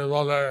আল্লাহ যে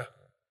বলে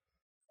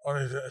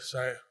উনি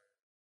সেই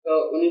তো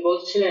উনি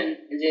বলছিলেন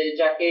যে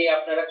যাকে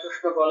আপনারা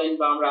কৃষ্ণ বলেন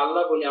বা আমরা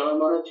আল্লাহ বলি আমার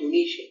মনে হচ্ছে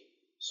উনি সে।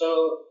 So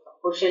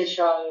Hussein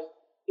Shah,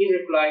 he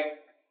replied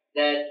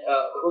that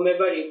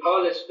whomever you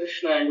call as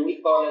Krishna and we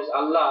call as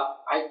Allah,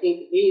 I think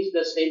he is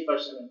the same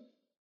person.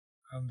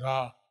 And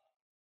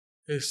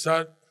he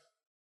said,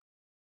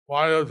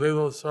 why do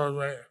people serve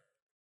me?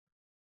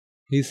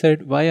 He said,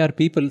 why are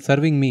people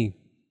serving me?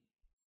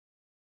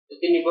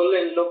 তিনি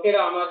বললেন লোকেরা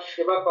আমার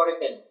সেবা করে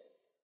কেন?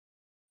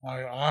 My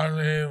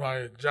army, my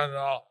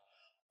general,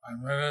 my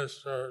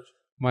ministers.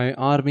 My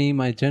army,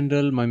 my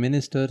general, my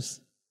ministers.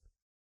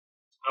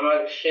 আমার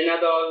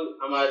সেনাদল,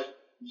 আমার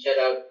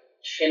যারা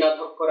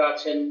সেনাধ্যক্ষরা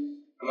আছেন,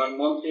 আমার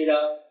মন্ত্রীরা।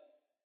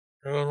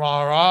 Your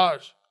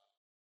Maharaj,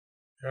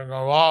 your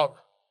Nawab.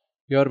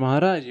 Your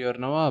Maharaj, your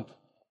Nawab.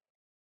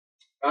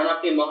 কারণ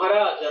আপনি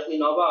মহারাজ, আপনি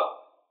নবাব।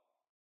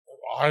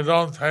 I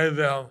don't pay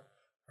them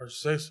for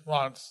 6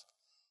 months.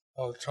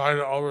 They'll try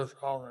to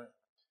overthrow me.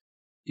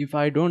 If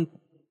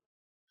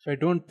I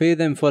don't pay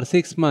them for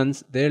 6 months,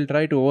 they'll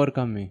try to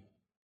overcome me.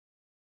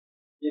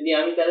 যদি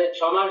আমি তাদের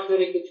 6 মাস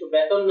ধরে কিছু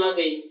বেতন না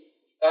দেই,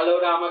 তাহলে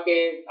ওরা আমাকে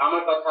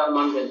আমার কথা আর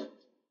মানবে না।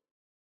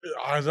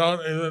 I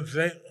don't even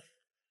think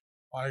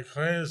my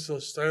queens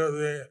will stay with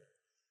me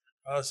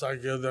unless I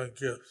give them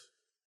gifts.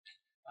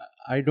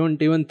 I don't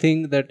even think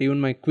that even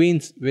my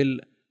queens will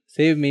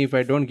save me if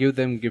I don't give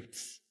them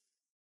gifts.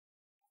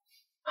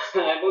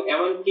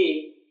 এমনকি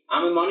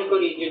আমি মনে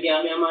করি যদি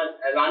আমি আমার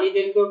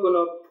রানীদেরকেও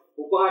কোনো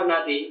উপহার না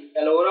দিই,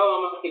 তাহলে ওরাও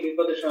আমাকে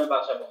বিপদের সময়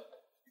বাঁচাবে।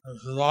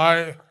 Why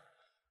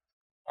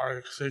our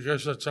Sri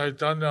Krishna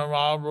Chaitanya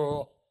Mahaprabhu,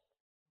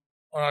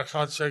 when I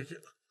can't say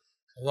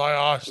why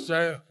আসছে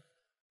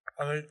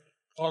আমি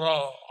কোনো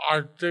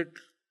আর্থিক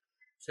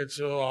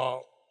কিছু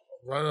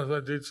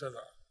benefit দিচ্ছে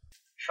না।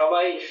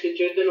 সবাই শ্রী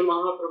চৈতন্য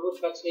মহাপ্রভুর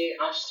কাছে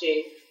আসছে,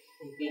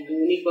 কিন্তু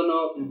উনি কোনো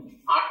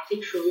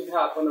আর্থিক সুবিধা,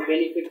 কোনো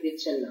বেনিফিট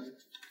দিচ্ছেন না।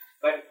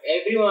 But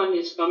everyone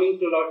is coming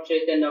to Lord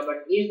Chaitanya, but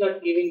he is not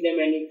giving them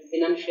any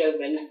financial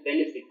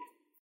benefit.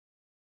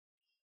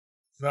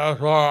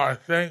 Therefore, I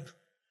think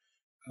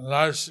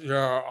unless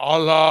you're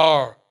Allah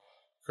or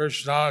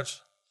Krishna, it's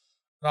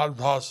not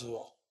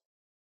possible.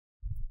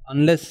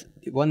 Unless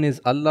one is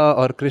Allah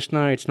or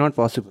Krishna, it's not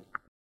possible.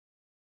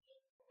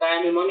 তাই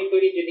আমি মনে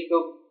করি যদি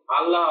কেউ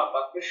আল্লাহ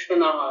বা কৃষ্ণ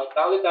না হয়,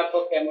 তাহলে তার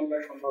পক্ষে এমনটা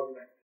সম্ভব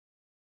নয়।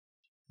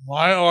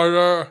 My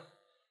order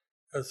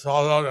is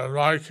followed in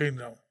my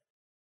kingdom.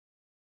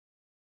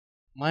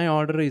 My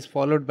order is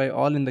followed by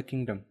all in the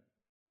kingdom.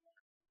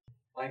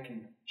 My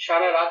kingdom.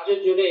 সারা রাজ্য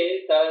জুড়ে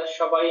তারা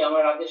সবাই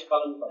আমার আদেশ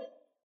পালন করে।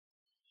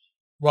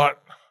 But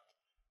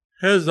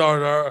his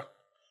order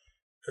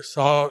is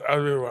followed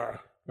everywhere.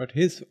 But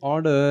his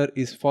order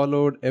is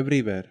followed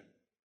everywhere.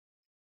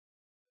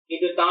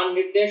 কিন্তু তার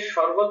নির্দেশ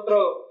সর্বত্র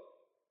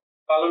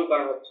পালন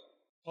করা হচ্ছে।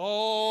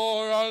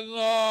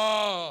 Gauranga!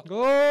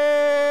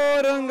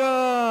 Gauranga!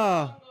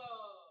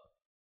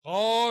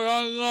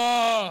 Gauranga!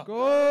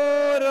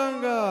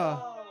 Gauranga!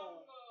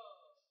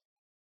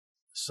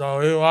 So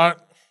we want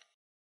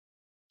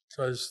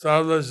to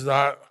establish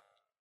that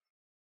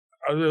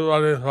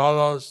everybody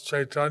follows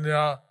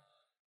Chaitanya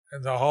in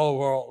the whole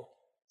world.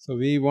 So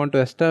we want to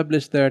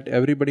establish that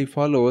everybody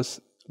follows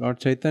Lord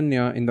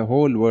Chaitanya in the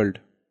whole world.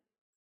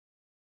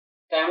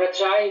 তাই আমরা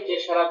চাই যে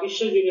সারা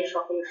বিশ্ব জুড়ে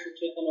সকলে শ্রী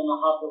চৈতন্য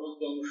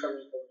মহাপ্রভুকে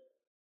অনুসরণ করে।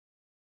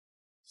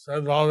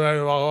 সেভাবে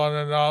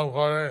ভগবানের নাম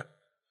করে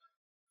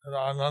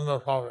আনন্দ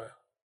পাবে।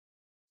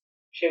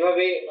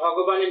 সেভাবে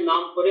ভগবানের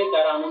নাম করে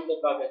তারা আনন্দ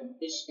পাবেন।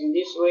 In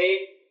this way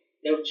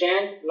they will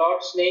chant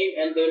Lord's name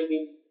and they will be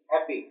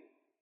happy.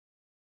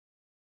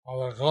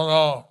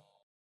 কোনো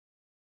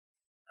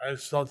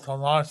এইসব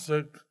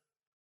তামসিক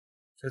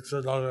কিছু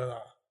লাগে না।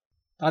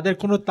 তাদের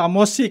কোনো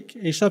তামসিক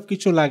এইসব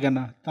কিছু লাগে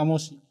না,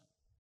 তামসিক।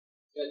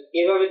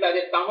 এভাবে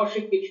তাদের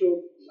তামসিক কিছু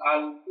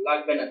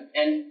লাগবে না,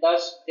 and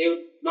thus they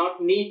would not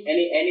need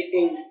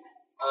anything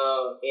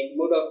in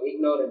mood of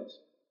ignorance.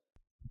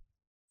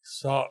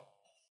 So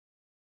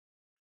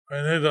we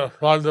need to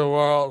flood the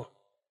world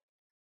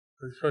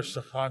with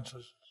Krishna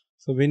consciousness.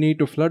 So we need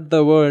to flood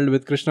the world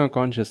with Krishna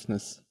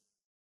consciousness.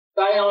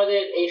 তাই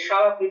আমাদের এই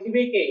সারা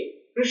পৃথিবীকে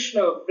কৃষ্ণ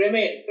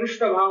প্রেমের,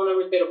 কৃষ্ণ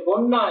ভাবনামৃতের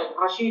বন্যায়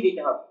ভাসিয়ে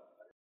দিতে হবে।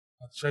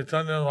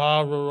 Chaitanya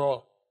Mahaprabhu,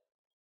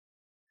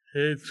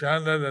 he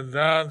chanted and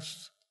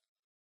danced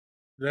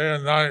day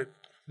and night.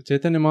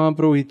 Chaitanya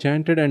Mahaprabhu, he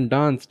chanted and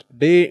danced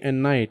day and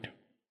night.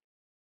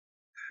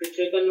 Shri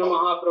Chaitanya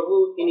Mahaprabhu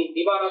তিনি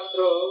দিবারাত্র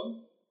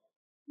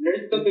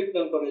নৃত্য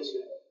কীর্তন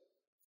করেছিলেন।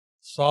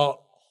 So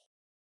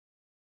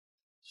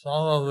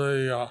some of the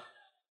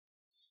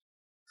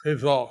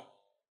people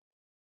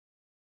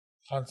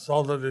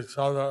consulted each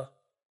other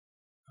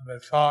and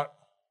they thought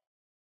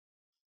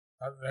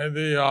that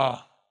maybe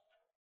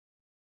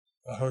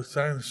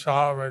Hussein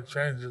Shah may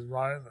change his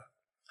mind,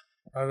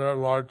 whether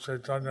Lord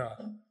Chaitanya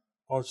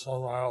goes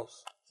somewhere else.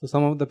 So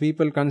some of the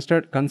people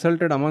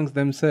consulted amongst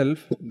themselves,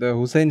 the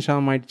Hussein Shah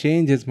might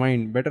change his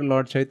mind, better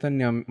Lord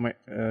Chaitanya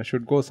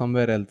should go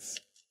somewhere else.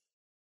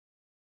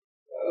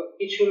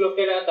 কিছু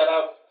লোকেরা তারা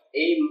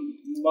এই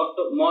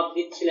মত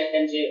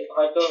দিচ্ছিলেন যে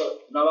হয়তো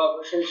নবাব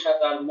হোসেন শাহ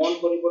তার মন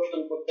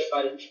পরিবর্তন করতে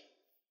পারেন,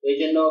 এই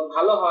জন্য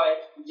ভালো হয়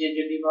যে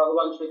যদি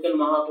ভগবান চৈতন্য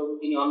মহাপ্রভু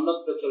তিনি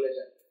অন্যত্র চলে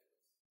যান।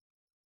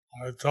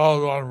 I told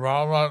one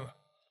Brahman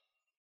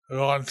to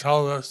go and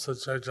tell this to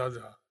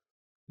Chaitanya.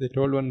 They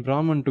told one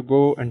Brahman to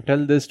go and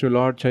tell this to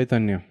Lord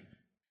Chaitanya.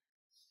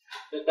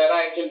 তো তারা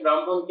একজন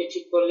ব্রাহ্মণকে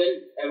ঠিক করলেন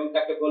এবং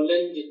তাকে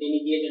বললেন যে তিনি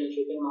গিয়ে যেন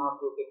চৈতন্য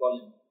মহাপ্রভুকে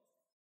বলেন।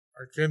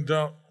 কিন্তু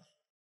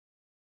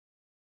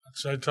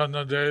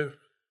Chaitanya Dev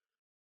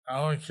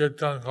এমন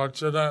কীর্তন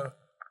করছিলেন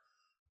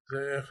যে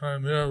এখানে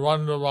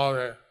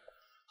নির্বন্ধভাবে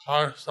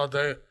কার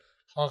সাথে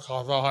কোনো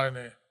কথা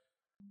হয়নি।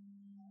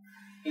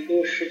 কিন্তু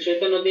শ্রী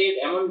চৈতন্যদেব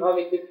এমন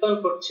ভাবে কীর্তন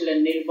করছিলেন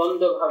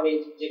নির্বন্ধ ভাবে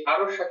যে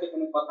কারোর সাথে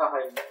কোনো কথা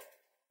হয়নি।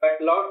 But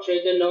Lord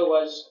Chaitanya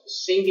was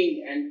singing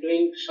and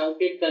doing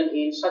sankirtan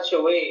in such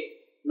a way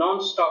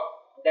non-stop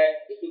that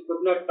he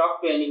could not talk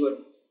to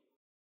anybody.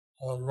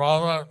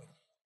 Brahman,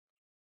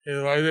 he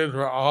waited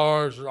for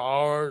hours and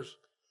hours,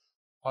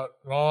 but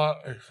no one,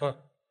 he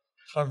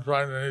couldn't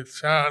find any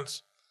chance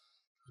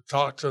to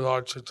talk to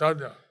Lord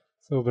Chaitanya.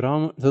 So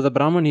the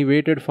Brahman, he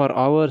waited for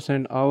hours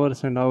and hours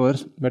and hours,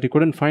 but he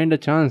couldn't find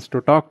a chance to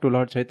talk to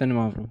Lord Chaitanya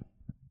Mahaprabhu.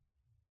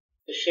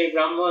 সেই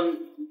ব্রাহ্মণ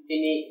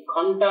তিনি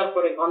ঘন্টার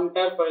পরে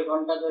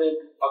ঘন্টা ধরে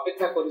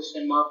অপেক্ষা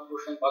করেছেন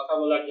মহাপ্রভুর সঙ্গে কথা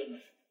বলার জন্য,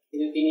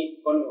 কিন্তু তিনি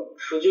কোনো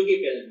সুযোগই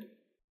পেলেন না।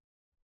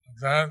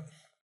 Then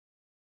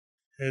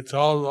he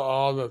told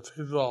all the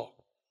people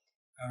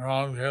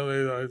around him,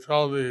 he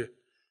told the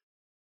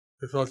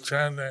people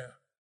chanting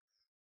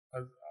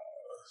that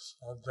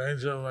some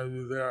danger may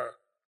be there.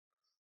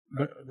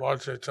 Lord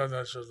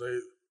Chaitanya should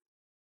leave.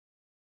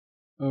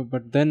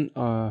 But then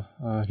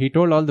he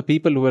told all the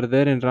people who were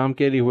there in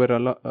Ramkeli, who were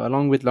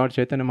along with Lord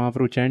Chaitanya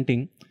Mahaprabhu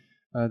chanting,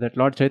 that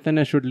Lord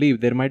Chaitanya should leave,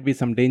 there might be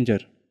some danger.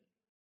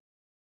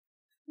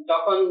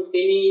 তখন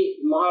তিনি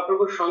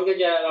মহাপ্রভুর সঙ্গে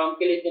যারা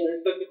রামকেলিতে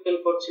নৃত্য কীর্তন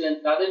করছিলেন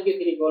তাদেরকে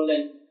তিনি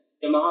বললেন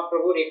যে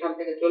মহাপ্রভুর এখান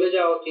থেকে চলে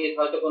যাওয়া উচিত,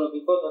 হয়তো কোনো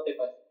বিপদ হতে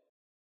পারে।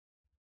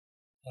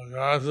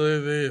 Gradually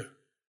the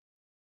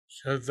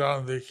kirtan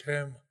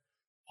became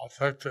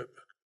affected.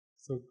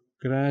 So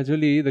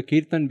gradually the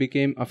kirtan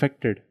became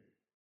affected.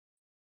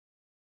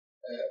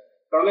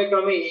 ক্রমে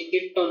ক্রমে এই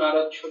কীর্তন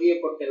আরো ছড়িয়ে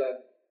পড়তে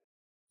লাগলো।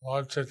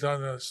 Lord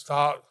Chaitanya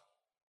stopped.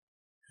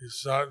 He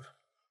said,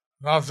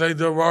 "Nothing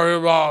to worry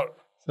about."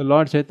 So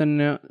Lord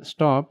Chaitanya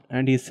stopped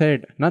and he said,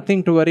 "Nothing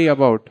to worry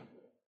about."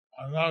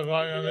 I'm not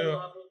going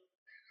anywhere.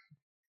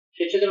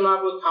 Shri Chaitanya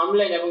Mahaprabhu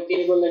থামলেন এবং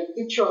তিনি বললেন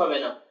কিচ্ছু হবে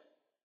না।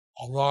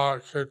 Allah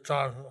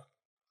kirtan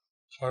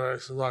করে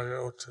সবাইকে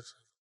উঠেছে।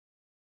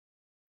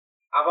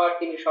 আবার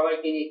তিনি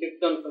সবাইকে নিয়ে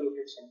কীর্তন করে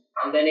উঠেছেন।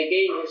 And then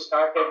again he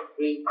started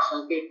doing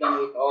sankirtan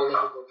with all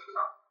the people.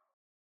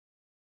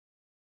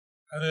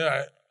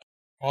 Anyway,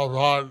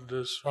 Prabhupada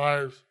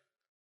describes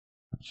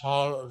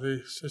how the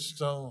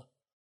system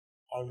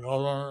of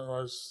government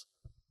was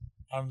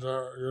under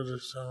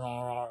Yudhishthira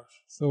Maharaj.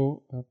 So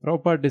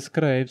Prabhupada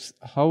describes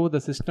how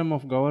the system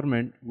of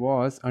government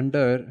was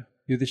under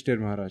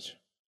Yudhishthira Maharaj.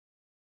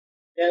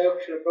 যাই হোক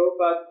শ্রী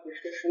প্রভুপাদ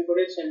বিশ্লেষণ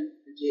করেছেন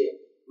যে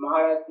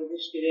মহারাজ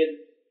যুধিষ্ঠিরের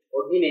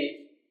অধীনে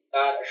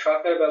তার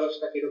সরকার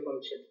ব্যবস্থা কিরকম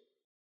ছিল।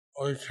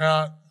 We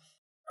can't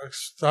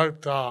expect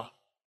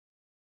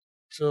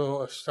to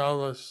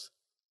establish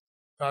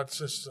that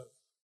system.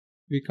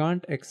 We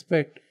can't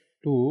expect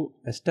to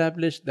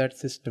establish that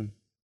system.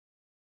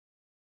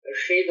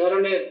 সেই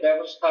ধরনের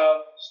ব্যবস্থা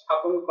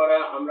স্থাপন করা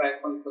আমরা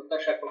এখন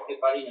প্রত্যাশা করতে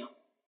পারি না।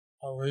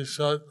 We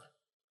should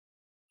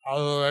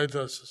elevate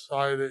the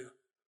society.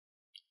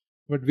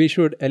 But we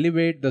should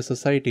elevate the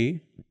society.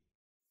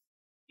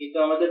 কিন্তু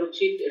আমাদের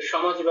উচিত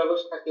সমাজ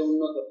ব্যবস্থাকে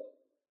উন্নত করা।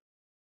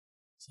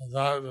 So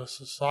that the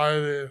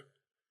society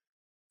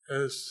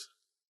is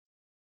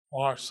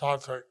more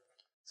sattvic.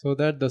 So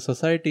that the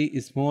society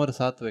is more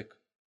sattvic.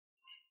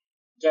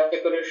 যাতে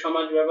করে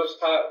সমাজ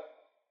ব্যবস্থা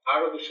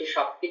আরো বেশি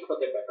সাত্বিক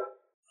হতে পারে।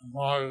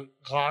 More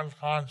God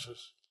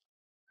conscious.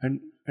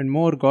 And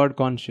more God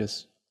conscious.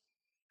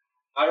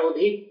 আর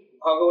অধিক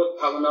ভগবত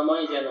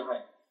ভাবনাময় যেন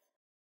হয়।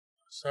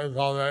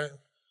 সেভাবে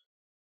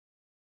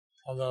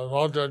তাদের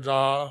মধ্যে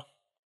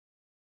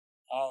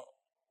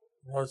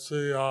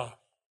যারা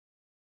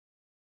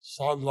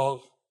সৎ লোক,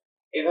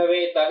 এভাবে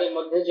তাদের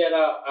মধ্যে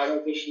যারা আরো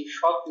বেশি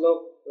সৎ লোক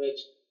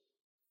রয়েছে,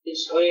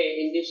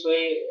 in this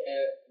way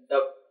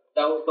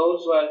those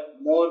who are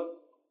more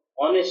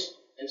honest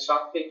and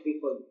sattvic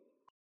people.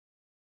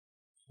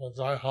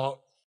 I hope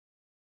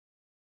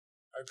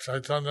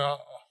Chaitanya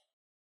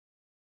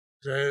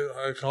gave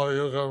a Kali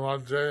Yuga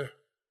Madhya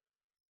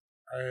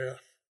a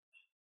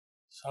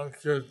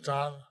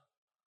Sankirtan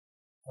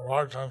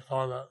Vartan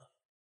for that.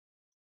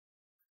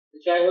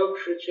 যাই হোক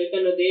শ্রী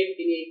চৈতন্য দেব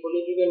তিনি এই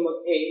কলিযুগের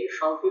মধ্যে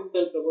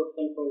সংকীর্তন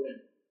প্রবর্তন করলেন।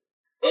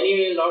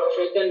 Anyway, Lord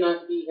Chaitanya,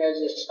 he has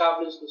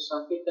established the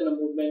Sankirtana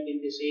movement in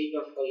this age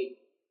of Kali.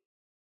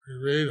 We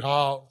read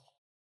how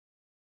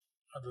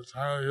at the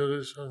time of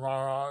Yudhishthira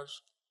Maharaj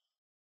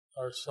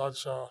there was such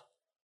an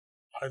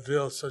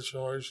ideal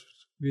situation.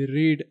 We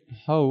read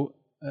how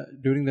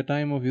during the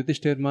time of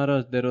Yudhishthira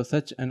Maharaj there was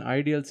such an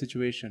ideal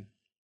situation.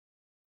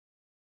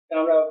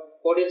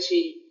 পড়েছি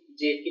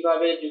যে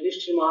কিভাবে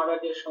যুধিষ্ঠির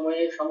মহারাজের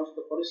সময়ে সমস্ত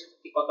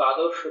পরিস্থিতি কত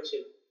আদর্শ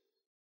ছিল।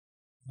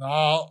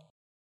 Now,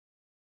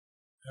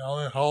 the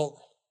only hope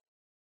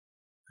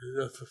is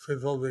if the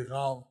people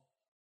become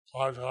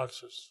God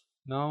conscious.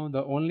 Now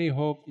the only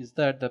hope is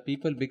that the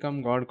people become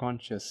God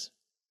conscious.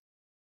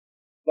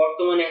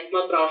 বর্তমানে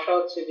একমাত্র আশা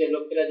হচ্ছে যে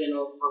লোকেরা যেন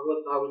ভগবত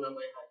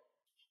ভাবনাময় হয়।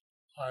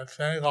 I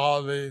thank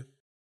all the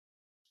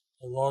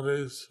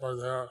devotees for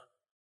their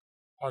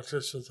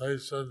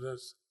participation in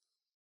this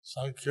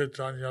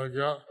Sankirtan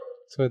Yajna.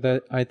 So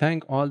that I thank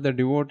all the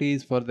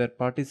devotees for their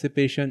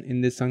participation in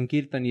this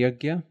Sankirtan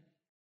Yajna.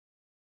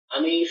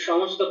 আমি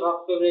সমস্ত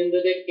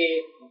ভক্তবৃন্দদেরকে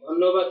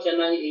ধন্যবাদ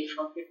জানাই এই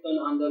সংকীর্তন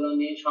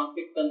আন্দোলনে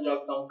সংকীর্তন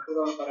যজ্ঞে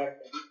অংশগ্রহণ করার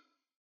জন্য।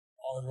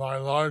 By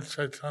Lord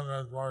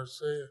Chaitanya's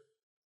mercy,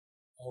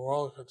 the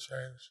world could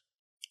change.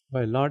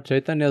 By Lord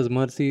Chaitanya's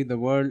mercy, the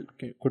world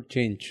could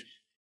change.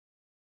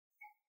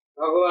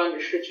 ভগবান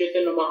শ্রী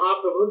চৈতন্য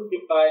মহাপ্রভুর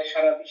কৃপায়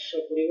সারা বিশ্ব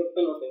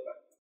পরিবর্তন হতে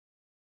পারে।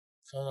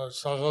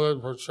 সকলের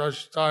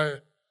প্রচেষ্টায়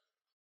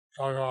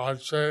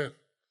আছে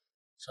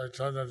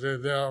চৈতন্য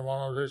দেবের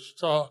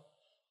মনোভীষ্ট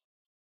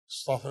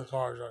স্থাপন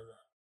করার জন্য।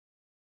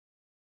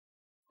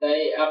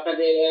 তাই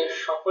আপনাদের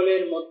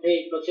সকলের মধ্যেই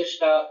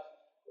প্রচেষ্টা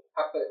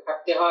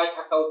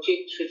থাকা উচিত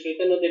শ্রী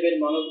চৈতন্য দেবের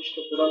মনোভীষ্ট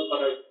পূরণ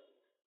করার।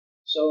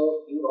 So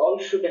you all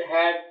should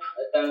have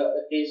the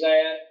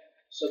desire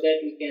so that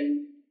we can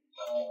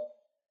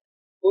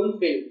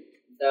fulfill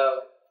the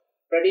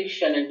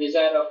prediction and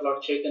desire of Lord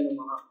Chaitanya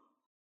Mahaprabhu.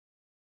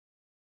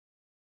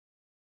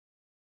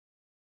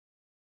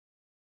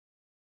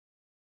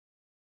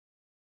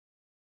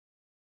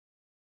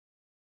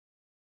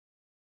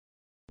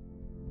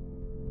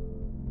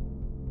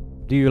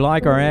 Do you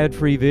like our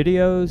ad-free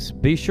videos?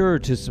 Be sure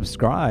to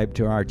subscribe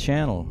to our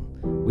channel.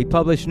 We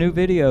publish new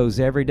videos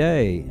every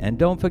day, and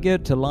don't forget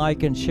to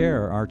like and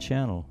share our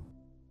channel.